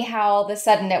funny how all of a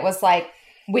sudden it was like,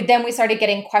 we started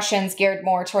getting questions geared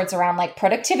more towards around like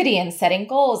productivity and setting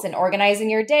goals and organizing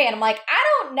your day. And I'm like,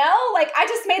 I don't know. Like, I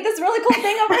just made this really cool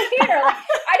thing over here. Like,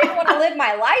 I didn't want to live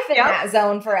my life in that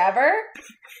zone forever.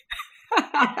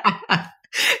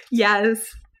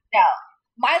 Yes. No,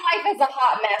 my life is a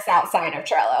hot mess outside of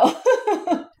Trello.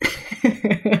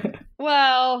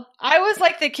 Well, I was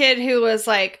like the kid who was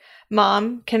like,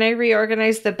 Mom, can I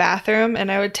reorganize the bathroom?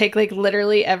 And I would take like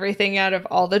literally everything out of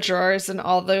all the drawers and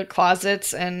all the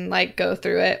closets and like go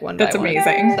through it one by one. That's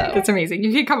amazing. That's amazing.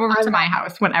 You can come over to my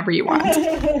house whenever you want.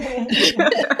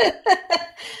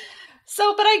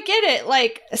 So, but I get it.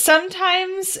 Like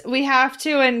sometimes we have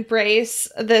to embrace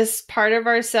this part of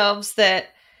ourselves that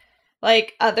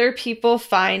like other people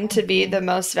find to be the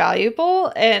most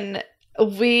valuable, and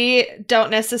we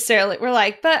don't necessarily, we're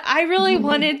like, but I really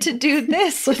wanted to do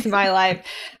this with my life.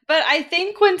 But I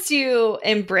think once you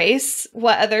embrace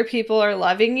what other people are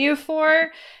loving you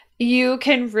for, you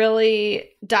can really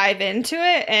dive into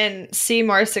it and see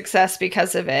more success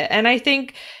because of it. And I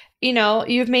think,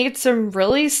 you've made some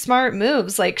really smart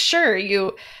moves. Like, sure,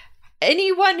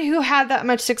 anyone who had that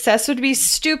much success would be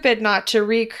stupid not to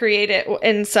recreate it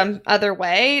in some other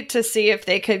way to see if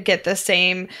they could get the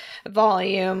same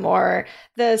volume or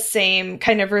the same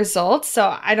kind of results.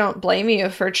 So I don't blame you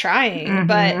for trying,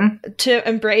 but to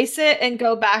embrace it and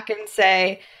go back and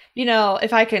say,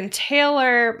 if I can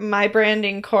tailor my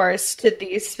branding course to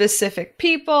these specific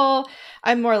people,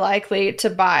 I'm more likely to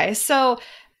buy. So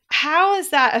how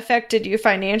has that affected you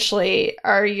financially?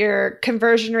 Are your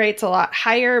conversion rates a lot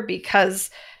higher because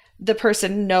the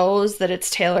person knows that it's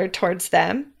tailored towards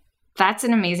them? That's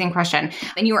an amazing question.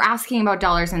 And you were asking about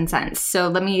dollars and cents. So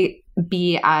let me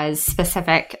be as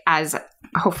specific as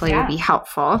hopefully will be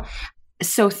helpful.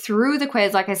 So through the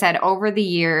quiz, like I said, over the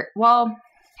year, well,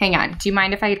 hang on. Do you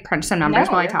mind if I crunch some numbers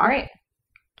while I talk? Great.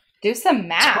 Do some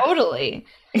math. Totally.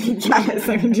 Yes,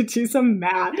 I need to do some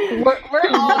math. We're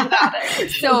all about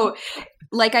it. So,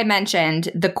 like I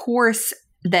mentioned, the course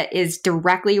that is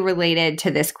directly related to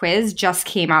this quiz just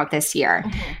came out this year.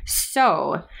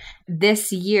 So,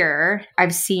 this year,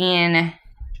 I've seen,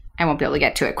 I won't be able to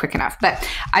get to it quick enough, but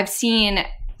I've seen,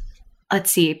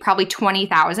 probably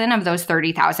 20,000 of those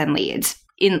 30,000 leads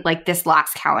in like this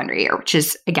last calendar year, which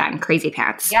is, again, crazy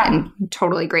pants and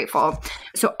totally grateful.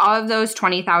 So of those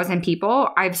 20,000 people,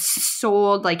 I've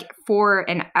sold like for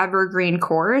an evergreen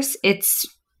course, its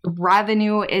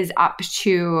revenue is up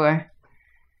to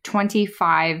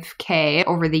 $25,000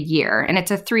 over the year. And it's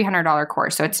a $300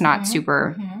 course. So it's not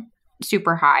super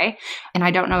high. And I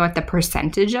don't know what the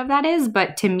percentage of that is,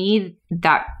 but to me,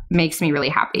 that makes me really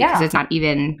happy because it's not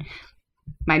even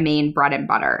my main bread and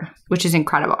butter, which is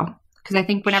incredible. Because I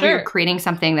think whenever you're creating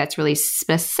something that's really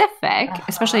specific,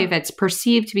 especially if it's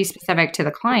perceived to be specific to the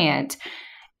client,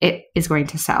 it is going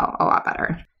to sell a lot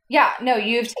better. Yeah, no,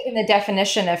 you've taken the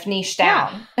definition of niche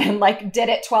down and like did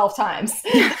it 12 times.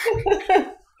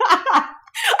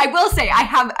 I will say I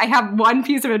have one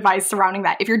piece of advice surrounding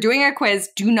that. If you're doing a quiz,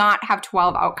 do not have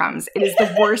 12 outcomes. It is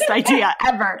the worst idea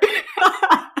ever.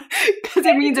 Because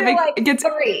it means if it gets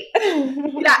 3.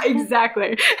 Yeah,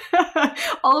 exactly.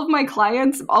 All of my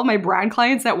clients, all my brand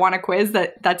clients that want a quiz,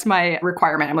 that's my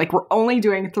requirement. I'm like, we're only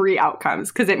doing 3 outcomes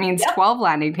because it means 12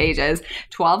 landing pages,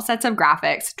 12 sets of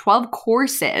graphics, 12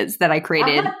 courses that I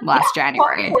created last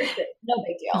January. No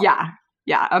big deal. Yeah.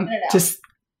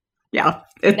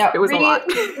 It was a lot.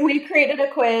 We created a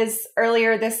quiz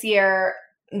earlier this year.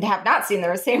 Have not seen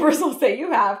the same results that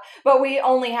you have, but we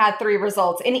only had 3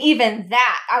 results. And even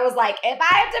that, I was like, if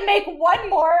I have to make one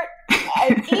more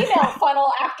email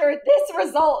funnel after this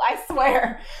result, I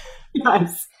swear.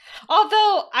 Yes.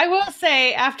 Although I will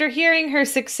say, after hearing her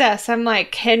success, I'm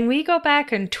like, can we go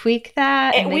back and tweak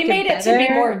that? And we made it to be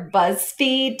more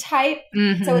BuzzFeed type.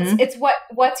 So it's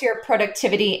what's your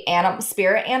productivity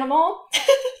spirit animal?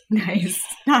 Nice.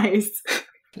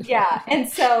 Yeah. And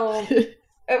so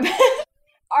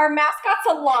our mascot's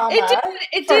a llama.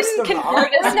 It didn't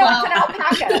convert as well. No, it's an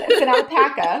alpaca. It's an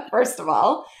alpaca, first of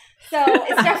all. So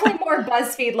it's definitely more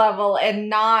BuzzFeed level and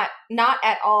not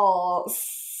at all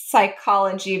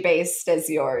psychology based as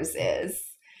yours is.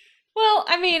 Well,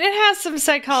 I mean, it has some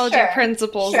psychology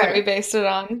principles that we based it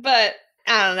on, but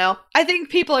I don't know. I think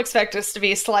people expect us to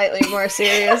be slightly more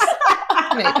serious.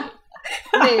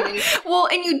 Maybe. Well,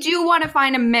 and you do want to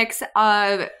find a mix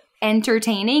of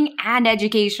entertaining and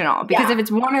educational because if it's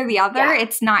one or the other,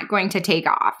 it's not going to take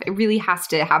off. It really has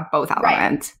to have both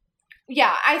elements. Right.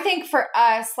 Yeah, I think for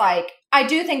us, I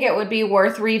do think it would be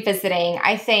worth revisiting.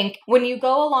 I think when you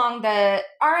go along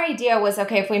our idea was,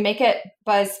 okay, if we make it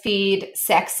BuzzFeed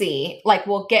sexy,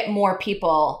 we'll get more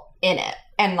people in it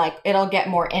and it'll get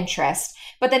more interest.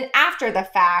 But then after the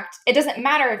fact, it doesn't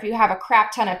matter if you have a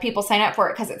crap ton of people sign up for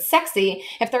it because it's sexy.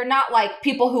 If they're not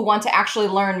people who want to actually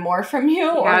learn more from you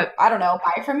or, I don't know,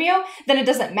 buy from you, then it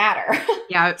doesn't matter.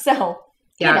 Yeah. So,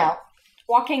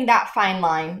 walking that fine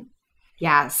line.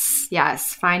 Yes.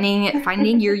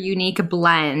 Finding your unique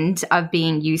blend of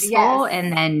being useful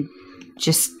and then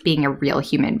just being a real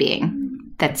human being.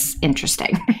 That's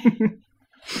interesting.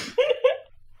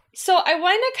 So I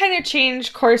want to kind of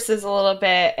change courses a little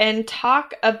bit and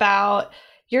talk about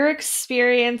your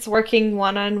experience working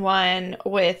one-on-one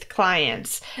with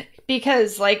clients.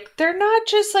 Because they're not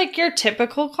just your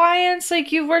typical clients.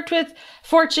 You've worked with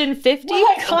Fortune 50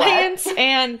 clients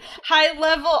and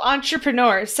high-level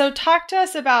entrepreneurs. So talk to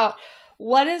us about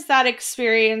what is that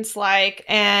experience like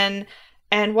and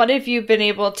what have you been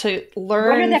able to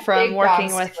learn from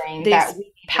working with these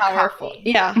powerful?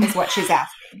 Is what she's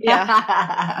asking.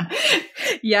 Yeah.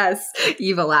 Yes.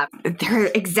 Evil laugh. They're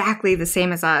exactly the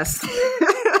same as us.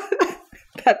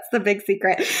 That's the big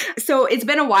secret. So it's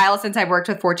been a while since I've worked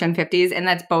with Fortune 50s, and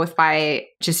that's both by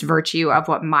just virtue of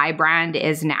what my brand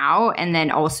is now, and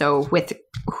then also with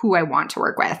who I want to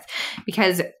work with.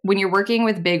 Because when you're working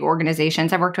with big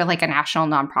organizations, I've worked with like a national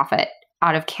nonprofit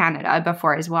out of Canada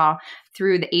before as well,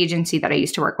 through the agency that I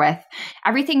used to work with.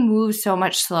 Everything moves so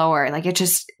much slower. Like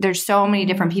there's so many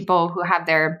different people who have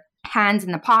their hands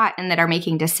in the pot and that are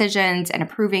making decisions and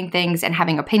approving things and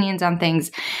having opinions on things.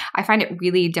 I find it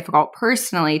really difficult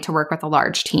personally to work with a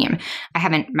large team. I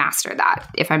haven't mastered that,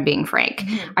 if I'm being frank.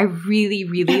 I really,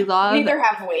 really love... Neither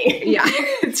have we. Yeah.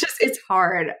 It's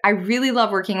hard. I really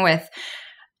love working with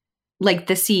like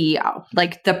the CEO,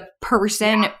 like the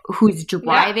person who's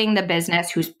driving the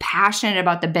business, who's passionate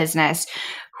about the business,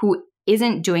 who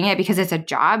isn't doing it because it's a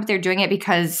job. They're doing it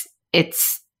because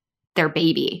it's their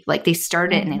baby. Like they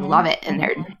start it and they love it, and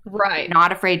they're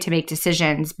not afraid to make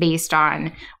decisions based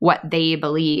on what they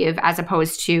believe, as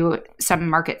opposed to some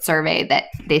market survey that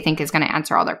they think is going to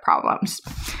answer all their problems.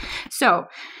 So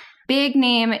big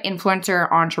name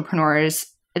influencer entrepreneurs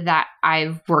that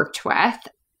I've worked with.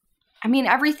 I mean,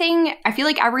 I feel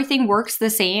like everything works the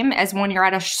same as when you're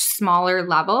at a smaller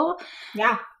level.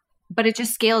 Yeah. But it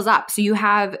just scales up. So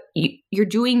you're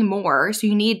doing more. So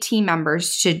you need team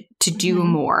members to do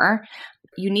more.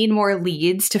 You need more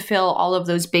leads to fill all of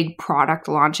those big product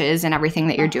launches and everything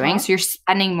that you're doing. So you're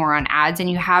spending more on ads and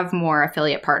you have more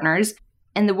affiliate partners.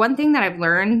 And the one thing that I've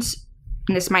learned,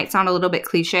 and this might sound a little bit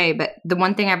cliche, but the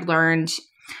one thing I've learned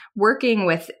working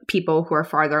with people who are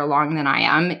farther along than I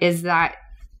am is that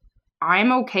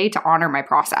I'm okay to honor my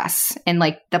process in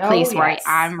like the place where I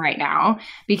am right now,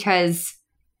 because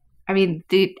I mean,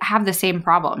 they have the same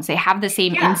problems. They have the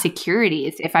same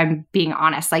insecurities, if I'm being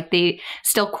honest. Like they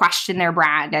still question their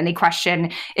brand and they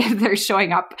question if they're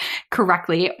showing up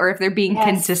correctly or if they're being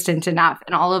consistent enough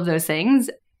and all of those things.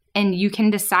 And you can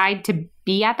decide to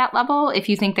be at that level if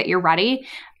you think that you're ready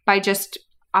by just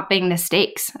upping the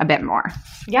stakes a bit more.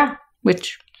 Yeah.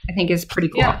 Which I think is pretty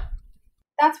cool. Yeah.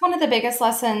 That's one of the biggest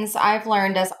lessons I've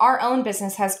learned as our own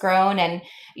business has grown. And,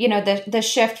 you know, the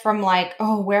shift from like,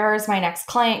 oh, where is my next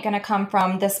client going to come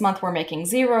from? This month we're making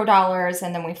 $0.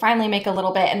 And then we finally make a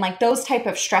little bit, and like those type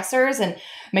of stressors, and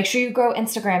make sure you grow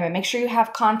Instagram and make sure you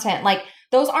have content. Like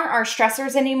those aren't our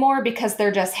stressors anymore because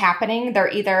they're just happening. They're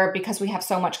either because we have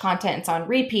so much content, it's on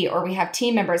repeat, or we have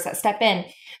team members that step in.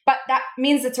 But that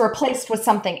means it's replaced with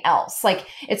something else. Like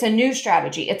it's a new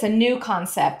strategy. It's a new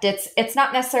concept. It's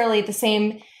not necessarily the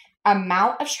same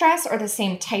amount of stress or the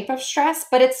same type of stress,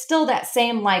 but it's still that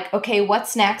same like, okay,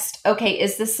 what's next? Okay,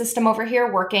 is this system over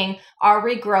here working? Are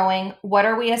we growing? What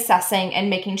are we assessing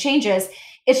and making changes?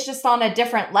 It's just on a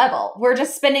different level. We're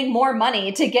just spending more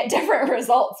money to get different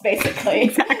results, basically.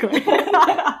 Exactly.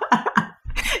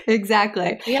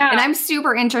 Exactly. Yeah. And I'm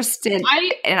super interested.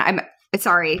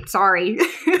 Sorry.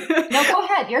 No, go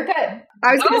ahead. You're good.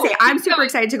 I was going to say, I'm super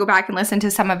excited to go back and listen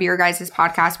to some of your guys'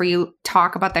 podcasts where you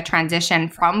talk about the transition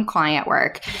from client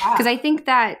work. Because I think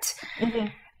that,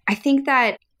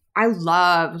 I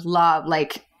love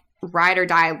like ride or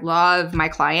die, love my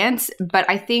clients. But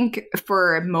I think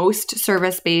for most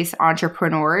service-based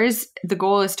entrepreneurs, the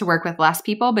goal is to work with less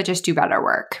people, but just do better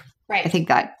work. Right. I think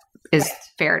that is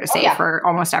fair to say for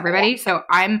almost everybody. So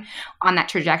I'm on that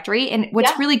trajectory. And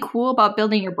what's really cool about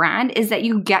building your brand is that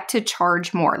you get to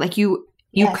charge more. Like you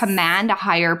command a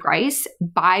higher price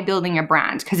by building a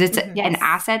brand, because it's an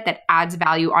asset that adds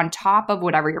value on top of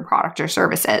whatever your product or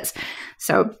service is.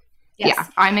 So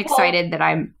I'm excited that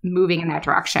I'm moving in that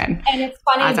direction. And it's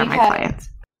funny as are my clients.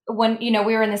 When, we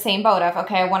were in the same boat of,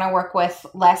 okay, I want to work with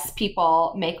less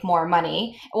people, make more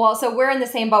money. Well, so we're in the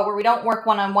same boat where we don't work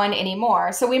one-on-one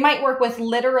anymore. So we might work with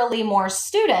literally more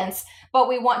students, but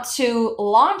we want to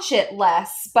launch it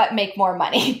less, but make more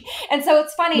money. And so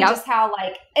it's funny just how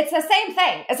like, it's the same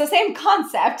thing. It's the same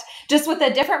concept, just with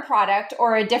a different product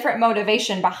or a different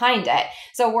motivation behind it.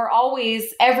 So we're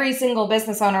always, every single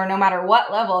business owner, no matter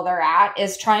what level they're at,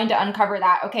 is trying to uncover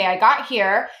that, okay, I got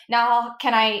here. Now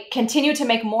can I continue to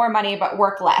make more money, but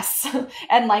work less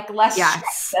and like less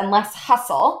stress and less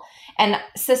hustle, and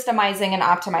systemizing and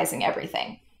optimizing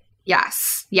everything?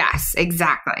 Yes,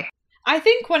 exactly. I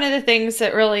think one of the things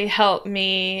that really helped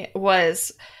me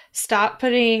was stop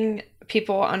putting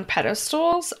people on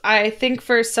pedestals. I think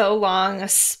for so long,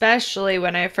 especially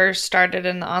when I first started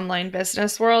in the online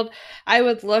business world, I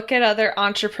would look at other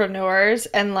entrepreneurs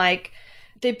and like,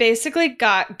 they basically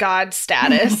got God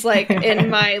status like in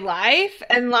my life.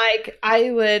 And like,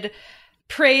 I would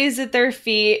praise at their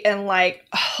feet and like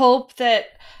hope that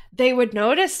they would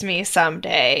notice me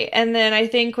someday. And then I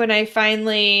think when I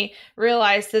finally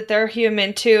realized that they're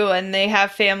human too, and they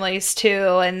have families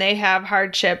too, and they have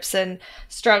hardships and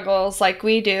struggles like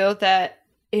we do, that,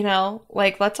 you know,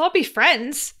 like, let's all be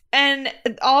friends. And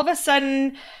all of a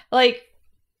sudden, like,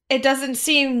 it doesn't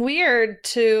seem weird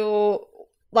to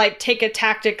like take a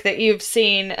tactic that you've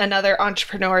seen another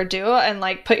entrepreneur do and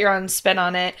like put your own spin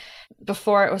on it.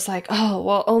 Before it was like, oh,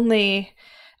 well, only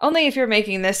if you're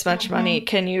making this much money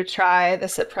can you try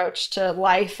this approach to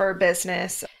life or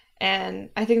business. And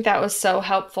I think that was so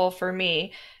helpful for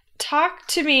me. Talk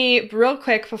to me real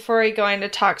quick before we go into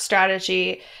talk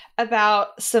strategy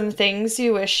about some things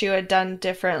you wish you had done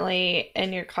differently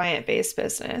in your client-based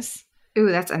business. Ooh,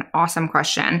 that's an awesome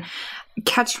question.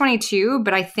 Catch-22,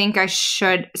 but I think I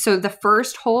should. So the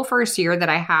first year that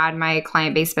I had my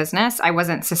client-based business, I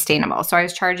wasn't sustainable. So I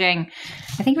was charging,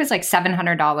 I think it was like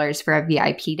 $700 for a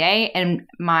VIP day. And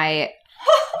my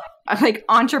like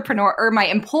entrepreneur or my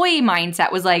employee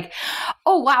mindset was like,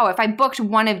 oh, wow, if I booked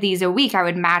one of these a week, I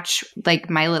would match like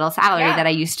my little salary that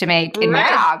I used to make in my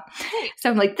job. So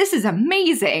I'm like, this is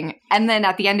amazing. And then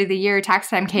at the end of the year, tax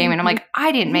time came and I'm like,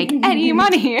 I didn't make any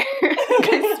money.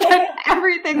 I spent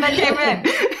everything that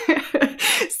came in.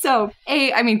 So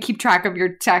I mean, keep track of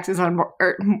your taxes on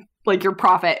or like your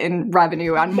profit and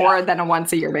revenue on more than a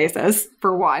once a year basis,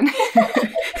 for one.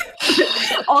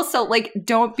 Also, like,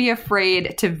 don't be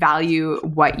afraid to value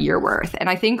what you're worth. And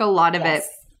I think a lot of it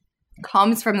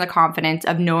comes from the confidence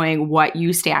of knowing what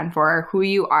you stand for, who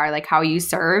you are, like how you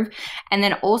serve. And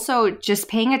then also just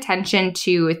paying attention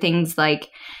to things like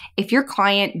if your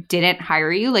client didn't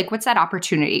hire you, like what's that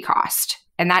opportunity cost?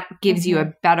 And that gives you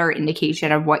a better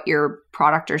indication of what your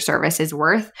product or service is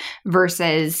worth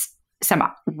versus some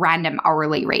random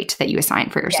hourly rate that you assign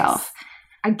for yourself.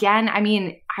 Again, I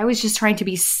mean, I was just trying to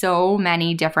be so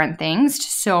many different things to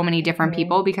so many different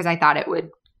people because I thought it would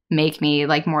make me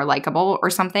like more likable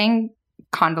or something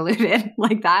convoluted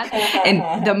like that.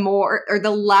 And the more or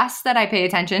the less that I pay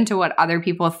attention to what other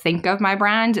people think of my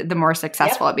brand, the more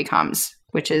successful it becomes,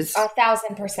 which is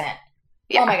 1,000%.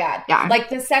 Yeah. Oh my God. Yeah. Like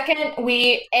the second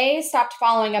we stopped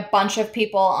following a bunch of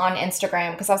people on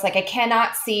Instagram because I was like, I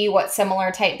cannot see what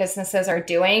similar type businesses are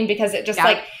doing because it just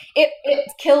like, it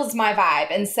kills my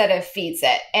vibe instead of feeds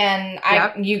it. And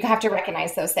you have to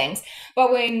recognize those things.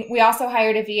 But when we also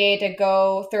hired a VA to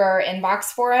go through our inbox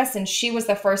for us, and she was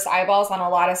the first eyeballs on a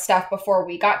lot of stuff before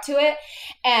we got to it.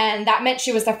 And that meant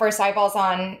she was the first eyeballs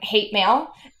on hate mail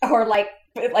or like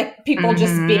people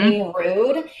just being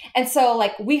rude. And so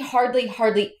like we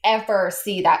hardly ever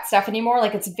see that stuff anymore.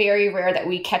 Like it's very rare that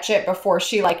we catch it before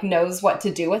she like knows what to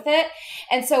do with it.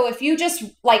 And so if you just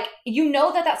like, you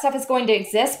know that stuff is going to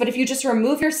exist, but if you just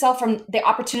remove yourself from the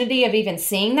opportunity of even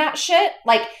seeing that shit,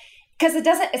 like, because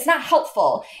it's not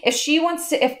helpful. If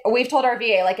we've told our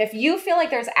VA, like if you feel like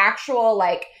there's actual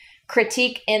like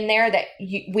critique in there that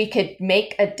we could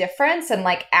make a difference and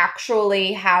like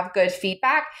actually have good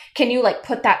feedback, can you like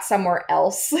put that somewhere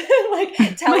else? Like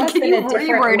tell us in a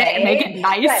different way. It and make it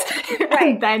nice.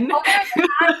 Right. And then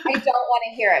I don't want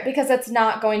to hear it because it's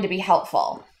not going to be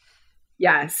helpful.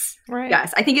 Yes. Right.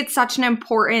 Yes. I think it's such an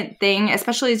important thing,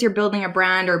 especially as you're building a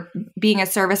brand or being a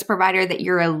service provider, that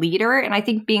you're a leader. And I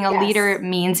think being a leader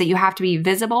means that you have to be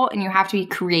visible and you have to be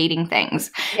creating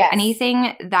things. Yes.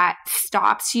 Anything that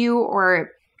stops you or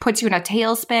puts you in a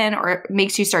tailspin or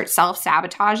makes you start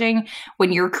self-sabotaging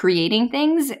when you're creating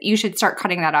things, you should start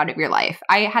cutting that out of your life.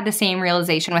 I had the same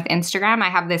realization with Instagram. I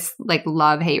have this like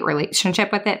love-hate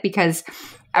relationship with it because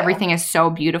everything is so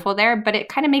beautiful there, but it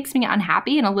kind of makes me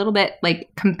unhappy and a little bit like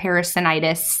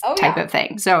comparisonitis type of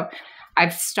thing. So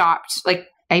I've stopped, like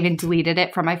I even deleted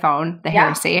it from my phone, the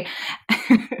heresy,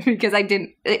 because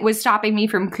it was stopping me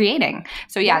from creating.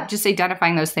 So just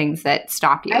identifying those things that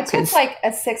stop you. I took like a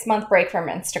 6-month break from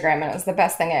Instagram and it was the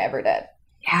best thing I ever did.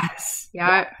 Yes.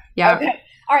 Yeah. Okay.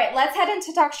 All right, let's head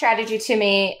into talk strategy to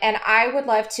me. And I would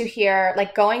love to hear,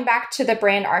 like going back to the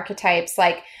brand archetypes,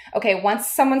 like, okay,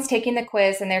 once someone's taking the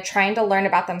quiz and they're trying to learn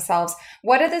about themselves,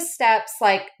 what are the steps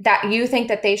like that you think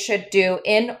that they should do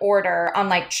in order on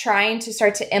like trying to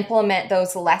start to implement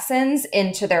those lessons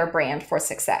into their brand for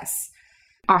success?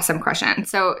 Awesome question.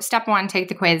 So step 1, take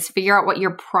the quiz, figure out what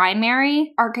your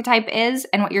primary archetype is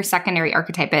and what your secondary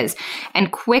archetype is.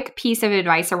 And quick piece of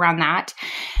advice around that.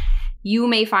 You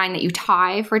may find that you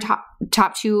tie for top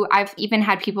 2. I've even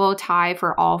had people tie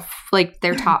for all like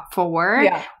their top 4.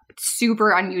 Yeah. Super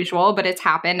unusual, but it's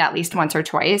happened at least once or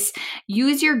twice.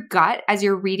 Use your gut as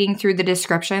you're reading through the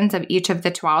descriptions of each of the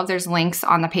 12. There's links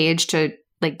on the page to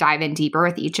like dive in deeper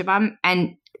with each of them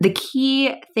and the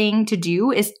key thing to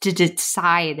do is to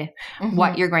decide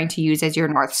what you're going to use as your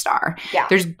North Star. Yeah.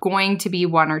 There's going to be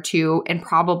one or two and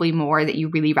probably more that you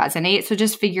really resonate. So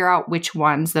just figure out which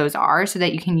ones those are so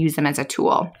that you can use them as a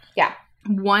tool. Yeah.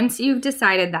 Once you've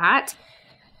decided that,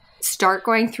 start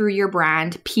going through your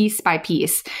brand piece by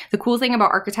piece. The cool thing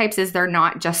about archetypes is they're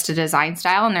not just a design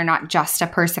style and they're not just a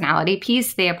personality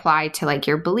piece. They apply to like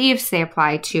your beliefs. They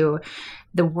apply to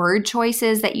the word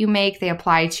choices that you make. They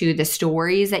apply to the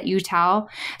stories that you tell.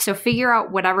 So figure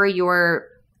out whatever your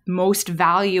most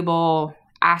valuable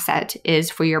asset is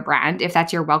for your brand. If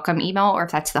that's your welcome email or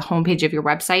if that's the homepage of your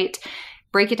website,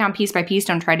 break it down piece by piece.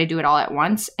 Don't try to do it all at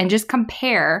once and just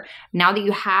compare. Now that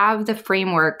you have the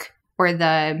framework or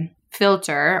the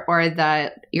filter or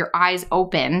your eyes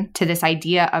open to this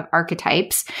idea of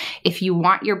archetypes, if you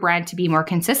want your brand to be more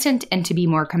consistent and to be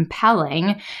more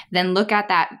compelling, then look at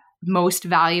that most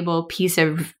valuable piece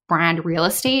of brand real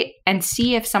estate and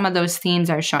see if some of those themes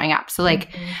are showing up. So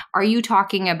like, are you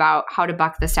talking about how to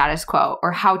buck the status quo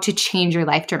or how to change your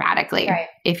life dramatically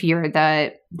if you're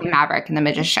the maverick and the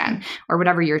magician or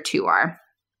whatever your two are?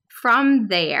 From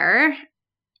there,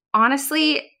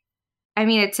 honestly, I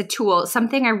mean, it's a tool.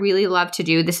 Something I really love to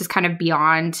do, this is kind of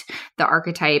beyond the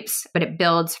archetypes, but it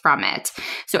builds from it.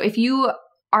 So if you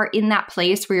are in that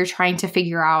place where you're trying to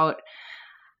figure out,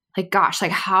 like, gosh,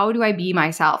 like, how do I be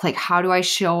myself? Like, how do I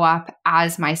show up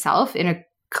as myself in a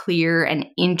clear and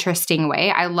interesting way?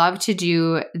 I love to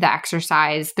do the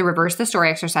exercise, the reverse the story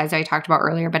exercise that I talked about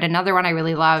earlier, but another one I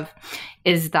really love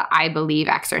is the I believe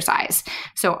exercise.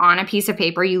 So on a piece of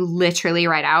paper, you literally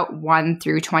write out 1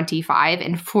 through 25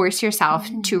 and force yourself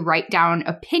to write down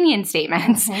opinion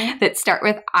statements that start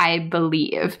with I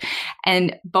believe.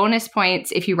 And bonus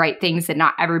points if you write things that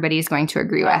not everybody is going to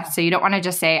agree with. So you don't want to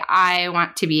just say, I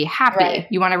want to be happy.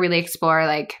 You want to really explore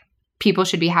like, people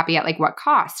should be happy at like what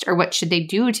cost, or what should they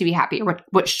do to be happy, or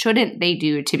what shouldn't they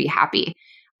do to be happy.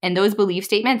 And those belief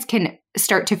statements can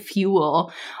start to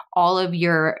fuel all of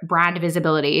your brand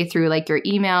visibility through like your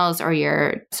emails or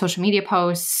your social media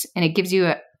posts. And it gives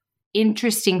you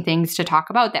interesting things to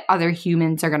talk about that other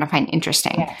humans are going to find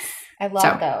interesting. Yes. I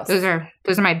love those.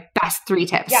 Those are my best 3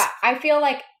 tips. Yeah, I feel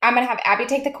like I'm going to have Abby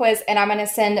take the quiz and I'm going to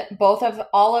send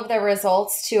all of the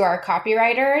results to our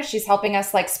copywriter. She's helping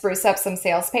us like spruce up some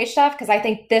sales page stuff because I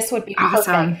think this would be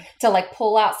perfect to like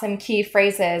pull out some key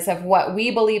phrases of what we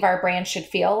believe our brand should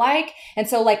feel like. And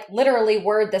so like literally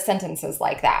word the sentences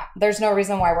like that. There's no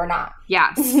reason why we're not.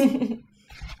 Yes.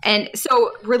 And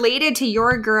so related to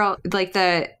your girl, like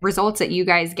the results that you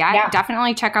guys get,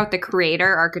 definitely check out the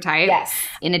creator archetype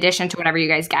in addition to whatever you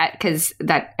guys get, because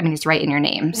that, I mean, it's right in your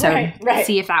name. So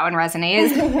see if that one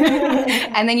resonates.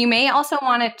 And then you may also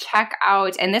want to check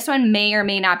out, and this one may or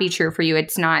may not be true for you.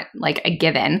 It's not like a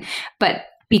given, but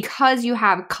because you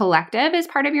have collective as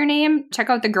part of your name, check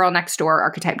out the girl next door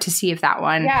archetype to see if that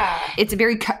one, it's a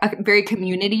very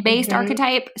community-based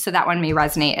archetype. So that one may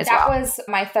resonate as well. That was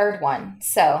my 3rd one.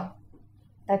 So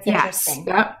that's interesting.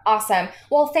 Awesome.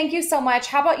 Well, thank you so much.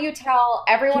 How about you tell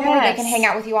everyone where they can hang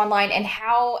out with you online and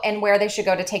how and where they should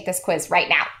go to take this quiz right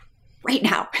now? Right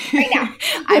now.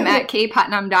 I'm at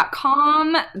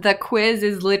kayeputnam.com. The quiz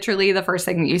is literally the first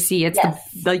thing that you see. It's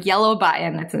the yellow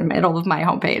button that's in the middle of my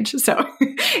homepage. So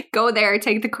go there,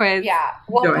 take the quiz. Yeah.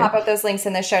 We'll pop up those links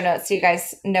in the show notes so you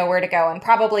guys know where to go, and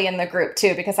probably in the group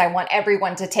too, because I want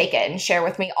everyone to take it and share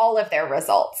with me all of their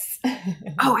results.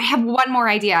 Oh, I have one more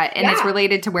idea, and it's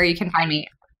related to where you can find me.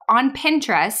 On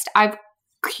Pinterest, I've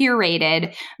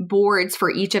curated boards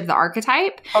for each of the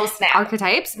archetypes.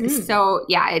 So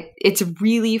yeah, it's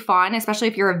really fun, especially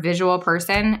if you're a visual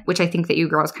person, which I think that you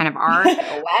girls kind of are.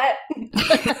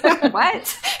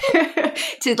 What?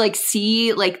 To like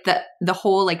see like the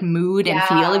whole like mood and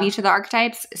feel of each of the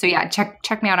archetypes. So yeah,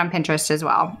 check me out on Pinterest as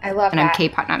well. I love that. And I'm Kaye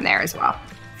Putnam there as well.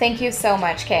 Thank you so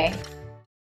much, Kaye.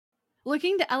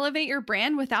 Looking to elevate your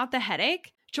brand without the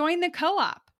headache? Join the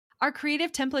Co-op, our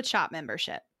creative template shop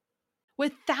membership.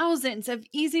 With thousands of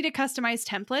easy to customize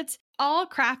templates, all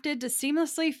crafted to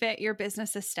seamlessly fit your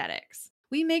business aesthetics,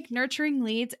 we make nurturing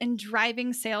leads and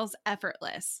driving sales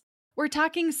effortless. We're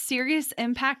talking serious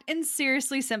impact and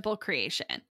seriously simple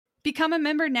creation. Become a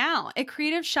member now at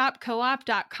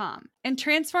creativeshopcoop.com and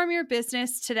transform your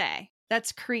business today.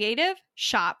 That's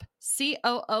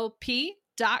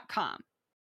creativeshopcoop.com.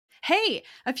 Hey,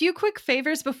 a few quick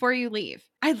favors before you leave.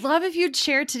 I'd love if you'd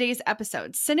share today's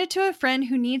episode, send it to a friend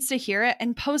who needs to hear it,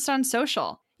 and post on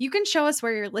social. You can show us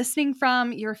where you're listening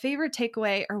from, your favorite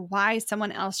takeaway, or why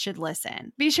someone else should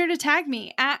listen. Be sure to tag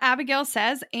me at Abigail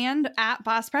Says and at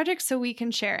Boss Project so we can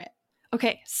share it.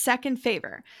 Okay, second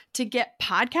favor. To get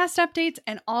podcast updates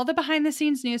and all the behind the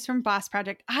scenes news from Boss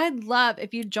Project, I'd love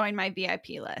if you'd join my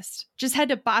VIP list. Just head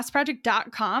to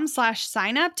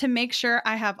bossproject.com/sign up to make sure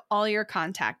I have all your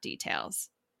contact details.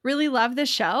 Really love the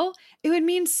show? It would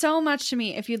mean so much to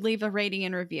me if you'd leave a rating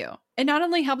and review. It not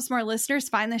only helps more listeners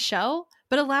find the show,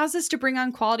 but allows us to bring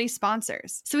on quality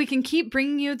sponsors so we can keep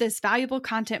bringing you this valuable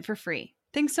content for free.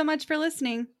 Thanks so much for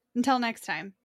listening. Until next time.